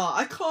 Nah,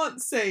 I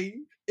can't say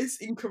it's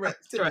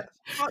incorrect. I can't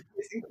say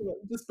it's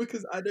incorrect just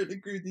because I don't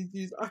agree with these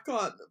views. I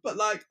can't. But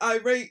like, I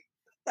rate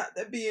that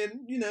they're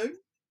being,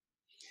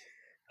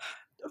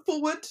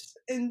 forward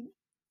and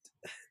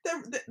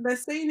they're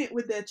saying it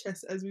with their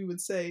chest, as we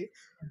would say.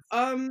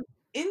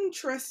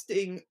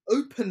 Interesting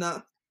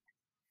opener.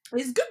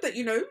 It's good that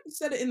you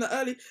said it in the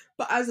early,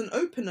 but as an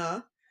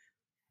opener,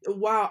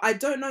 wow, I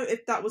don't know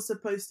if that was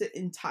supposed to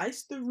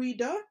entice the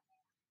reader.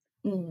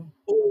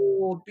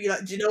 Or be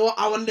like, do you know what?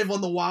 I want to live on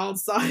the wild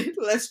side.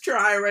 Let's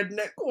try a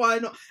redneck. Why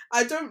not?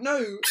 I don't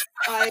know.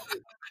 I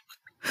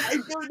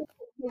don't know if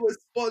the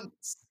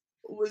response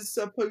was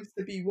supposed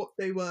to be what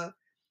they were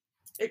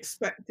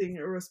expecting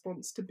a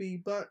response to be,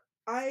 but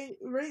I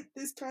rate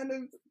this kind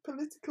of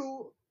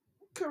political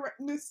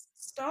correctness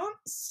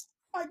stance,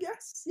 I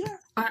guess. Yeah.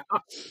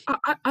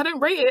 I don't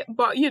rate it,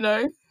 but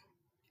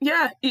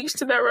each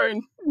to their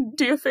own.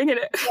 Do your thing in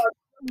it.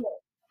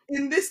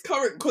 In this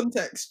current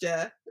context,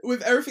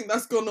 with everything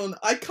that's gone on,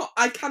 I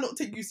cannot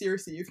take you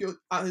seriously if you're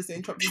out here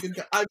saying Trump is a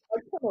good guy.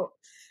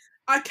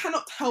 I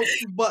cannot help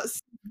but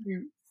see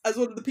you as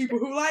one of the people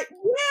who are like,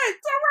 yeah,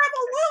 it's a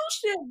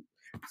revolution,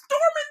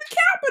 storming the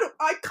Capitol.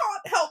 I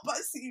can't help but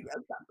see you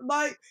as that.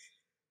 Like,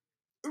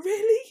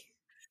 really?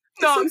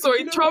 No, So, I'm sorry.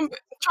 you know, Trump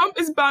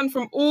is banned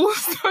from all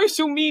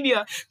social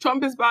media.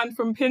 Trump is banned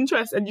from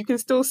Pinterest, and you can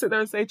still sit there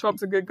and say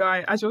Trump's a good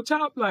guy as your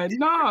chat line.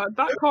 Nah,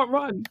 that can't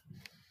run.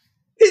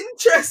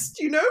 Pinterest,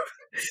 you know?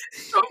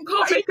 Trump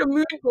can't make a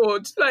mood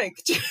board.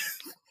 Like,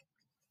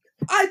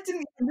 I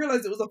didn't even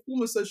realise it was a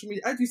form of social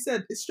media. As you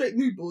said, it's straight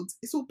mood boards.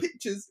 It's all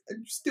pictures, and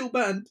you're still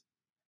banned.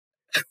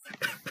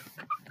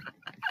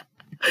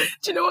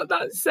 do you know what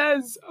that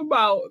says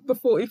about the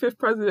 45th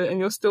president? And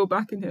you're still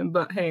backing him.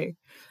 But hey,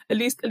 at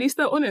least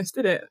they're honest,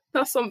 isn't it?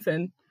 That's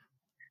something.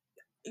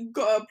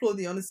 Gotta applaud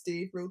the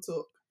honesty. Real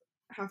talk.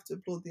 Have to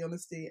applaud the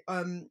honesty.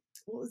 What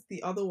was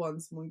the other one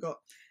someone got?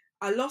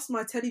 I lost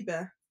my teddy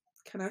bear.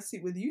 Can I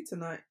sleep with you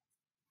tonight?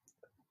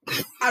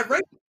 I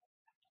wrote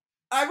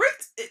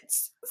it.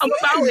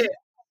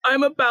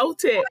 I'm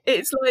about it.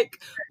 It's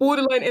like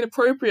borderline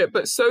inappropriate,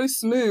 but so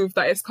smooth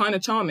that it's kind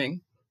of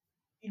charming.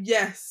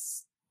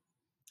 Yes.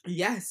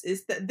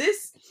 It's that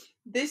this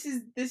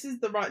is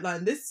the right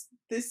line. This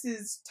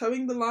is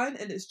towing the line,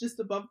 and it's just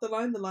above the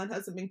line. The line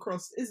hasn't been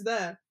crossed. It's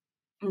there.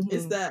 Mm-hmm.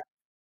 It's there.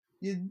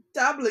 You're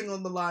dabbling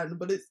on the line,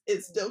 but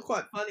it's still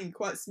quite funny,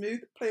 quite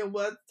smooth. Play on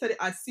words. Teddy,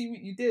 I see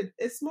what you did.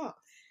 It's smart.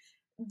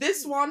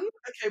 This one,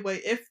 okay,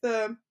 wait. If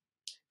the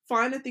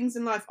Finer Things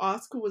in Life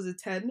article was a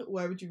 10,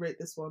 where would you rate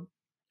this one?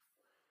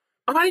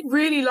 I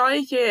really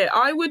like it.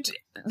 I would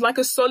like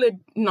a solid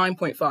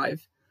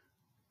 9.5.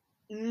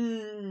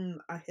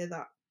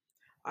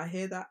 I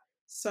hear that.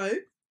 So,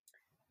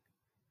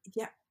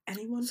 yeah,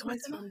 anyone who is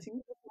wanting to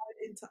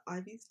slide into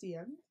Ivy's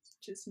DMs,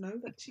 just know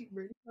that she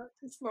really liked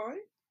this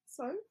line.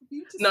 So,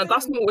 no,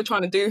 that's not what we're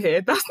trying to do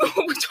here. I love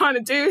not trying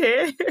to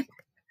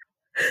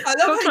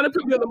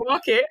put me on the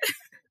market.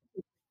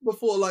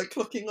 Before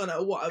clocking on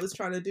at what I was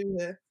trying to do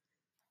here.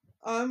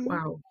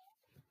 Wow.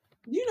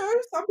 You know,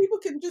 some people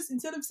can just,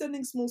 instead of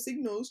sending small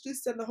signals,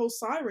 just send a whole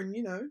siren,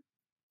 you know.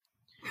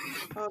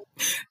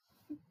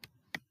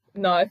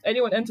 No, if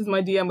anyone enters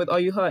my DM with "Are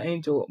you her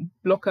angel?"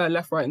 block her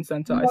left, right, and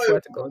centre. No, I swear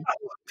to God.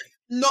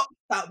 Not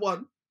that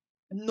one.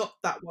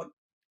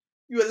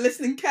 You were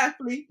listening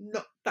carefully.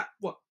 Not that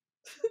one.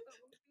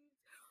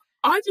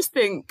 I just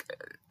think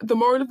the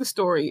moral of the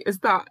story is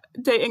that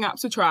dating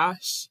apps are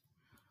trash.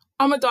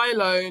 I'ma die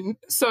alone.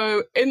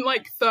 So in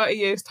 30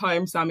 years'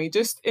 time, Sammy,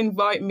 just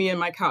invite me and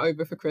my cat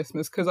over for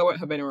Christmas because I won't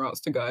have anywhere else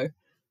to go.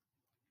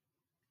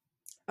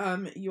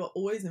 You are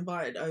always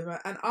invited over,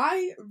 and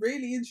I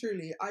really and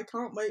truly, I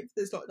can't wait for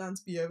this lockdown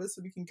to be over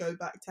so we can go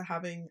back to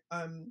having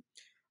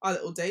our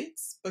little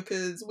dates,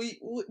 because we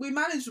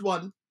managed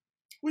one.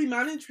 We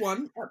managed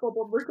one at Bob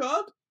on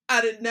Record,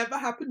 and it never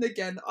happened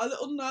again. Our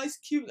little nice,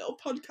 cute little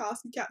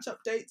podcast and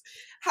catch-up dates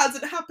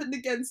hasn't happened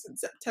again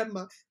since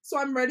September, so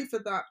I'm ready for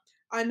that.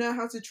 I know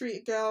how to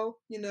treat a girl,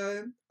 you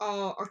know.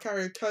 I'll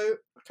carry a coat,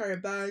 I'll carry a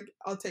bag,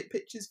 I'll take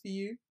pictures for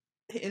you,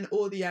 hitting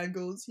all the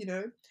angles, you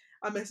know.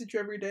 I message you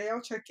every day, I'll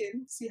check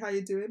in, see how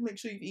you're doing, make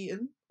sure you've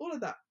eaten, all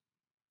of that.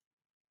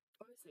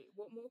 Honestly,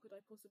 what more could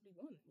I possibly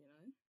want, you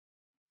know?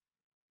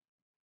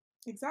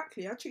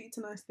 Exactly, I treat you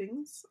to nice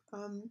things.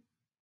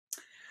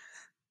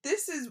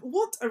 This is,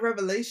 what a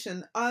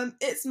revelation.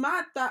 It's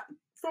mad that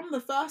from the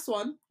first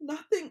one,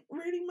 nothing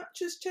really much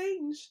has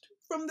changed.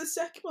 From the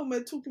second one,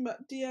 we're talking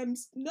about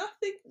DMs,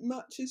 nothing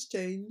much has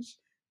changed.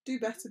 Do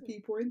better,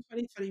 people. In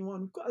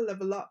 2021, we've got to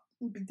level up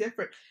and be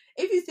different.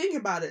 If you think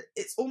about it,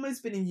 it's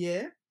almost been a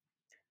year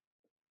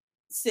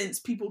since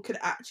people could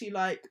actually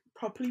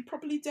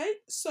properly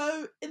date.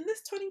 So in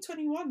this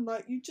 2021,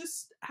 you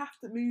just have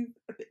to move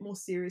a bit more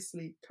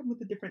seriously. Come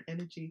with a different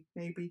energy,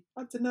 maybe.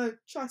 I don't know.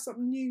 Try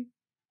something new.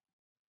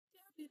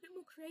 Yeah, be a bit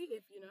more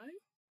creative, you know.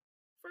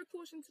 Throw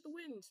caution to the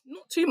wind.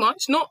 Not too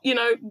much. Not, you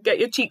know, get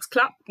your cheeks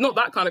clapped. Not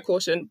that kind of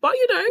caution. But,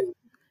 you know,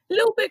 a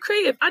little bit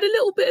creative. Add a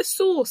little bit of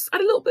sauce.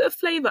 Add a little bit of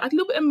flavour. Add a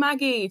little bit of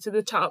Maggie to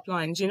the chat up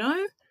lines, you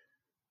know?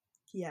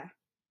 Yeah.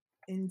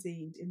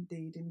 Indeed.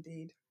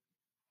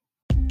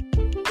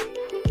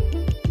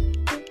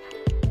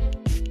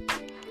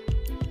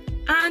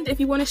 And if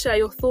you want to share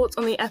your thoughts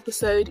on the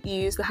episode,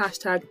 use the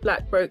hashtag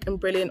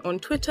BlackBrokeAndBrilliant on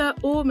Twitter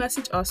or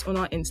message us on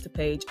our Insta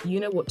page. You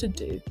know what to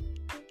do.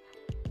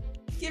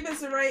 Give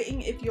us a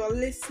rating if you're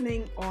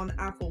listening on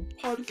Apple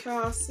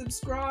Podcasts.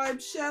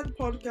 Subscribe, share the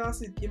podcast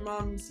with your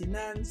mums, your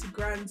nans, your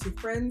grands, your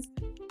friends.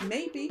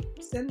 Maybe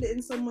send it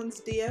in someone's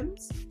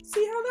DMs.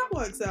 See how that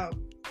works out.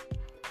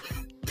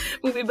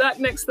 We'll be back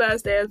next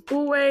Thursday as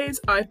always.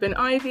 I've been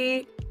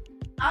Ivy.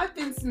 I've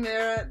been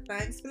Samira.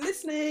 Thanks for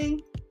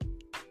listening.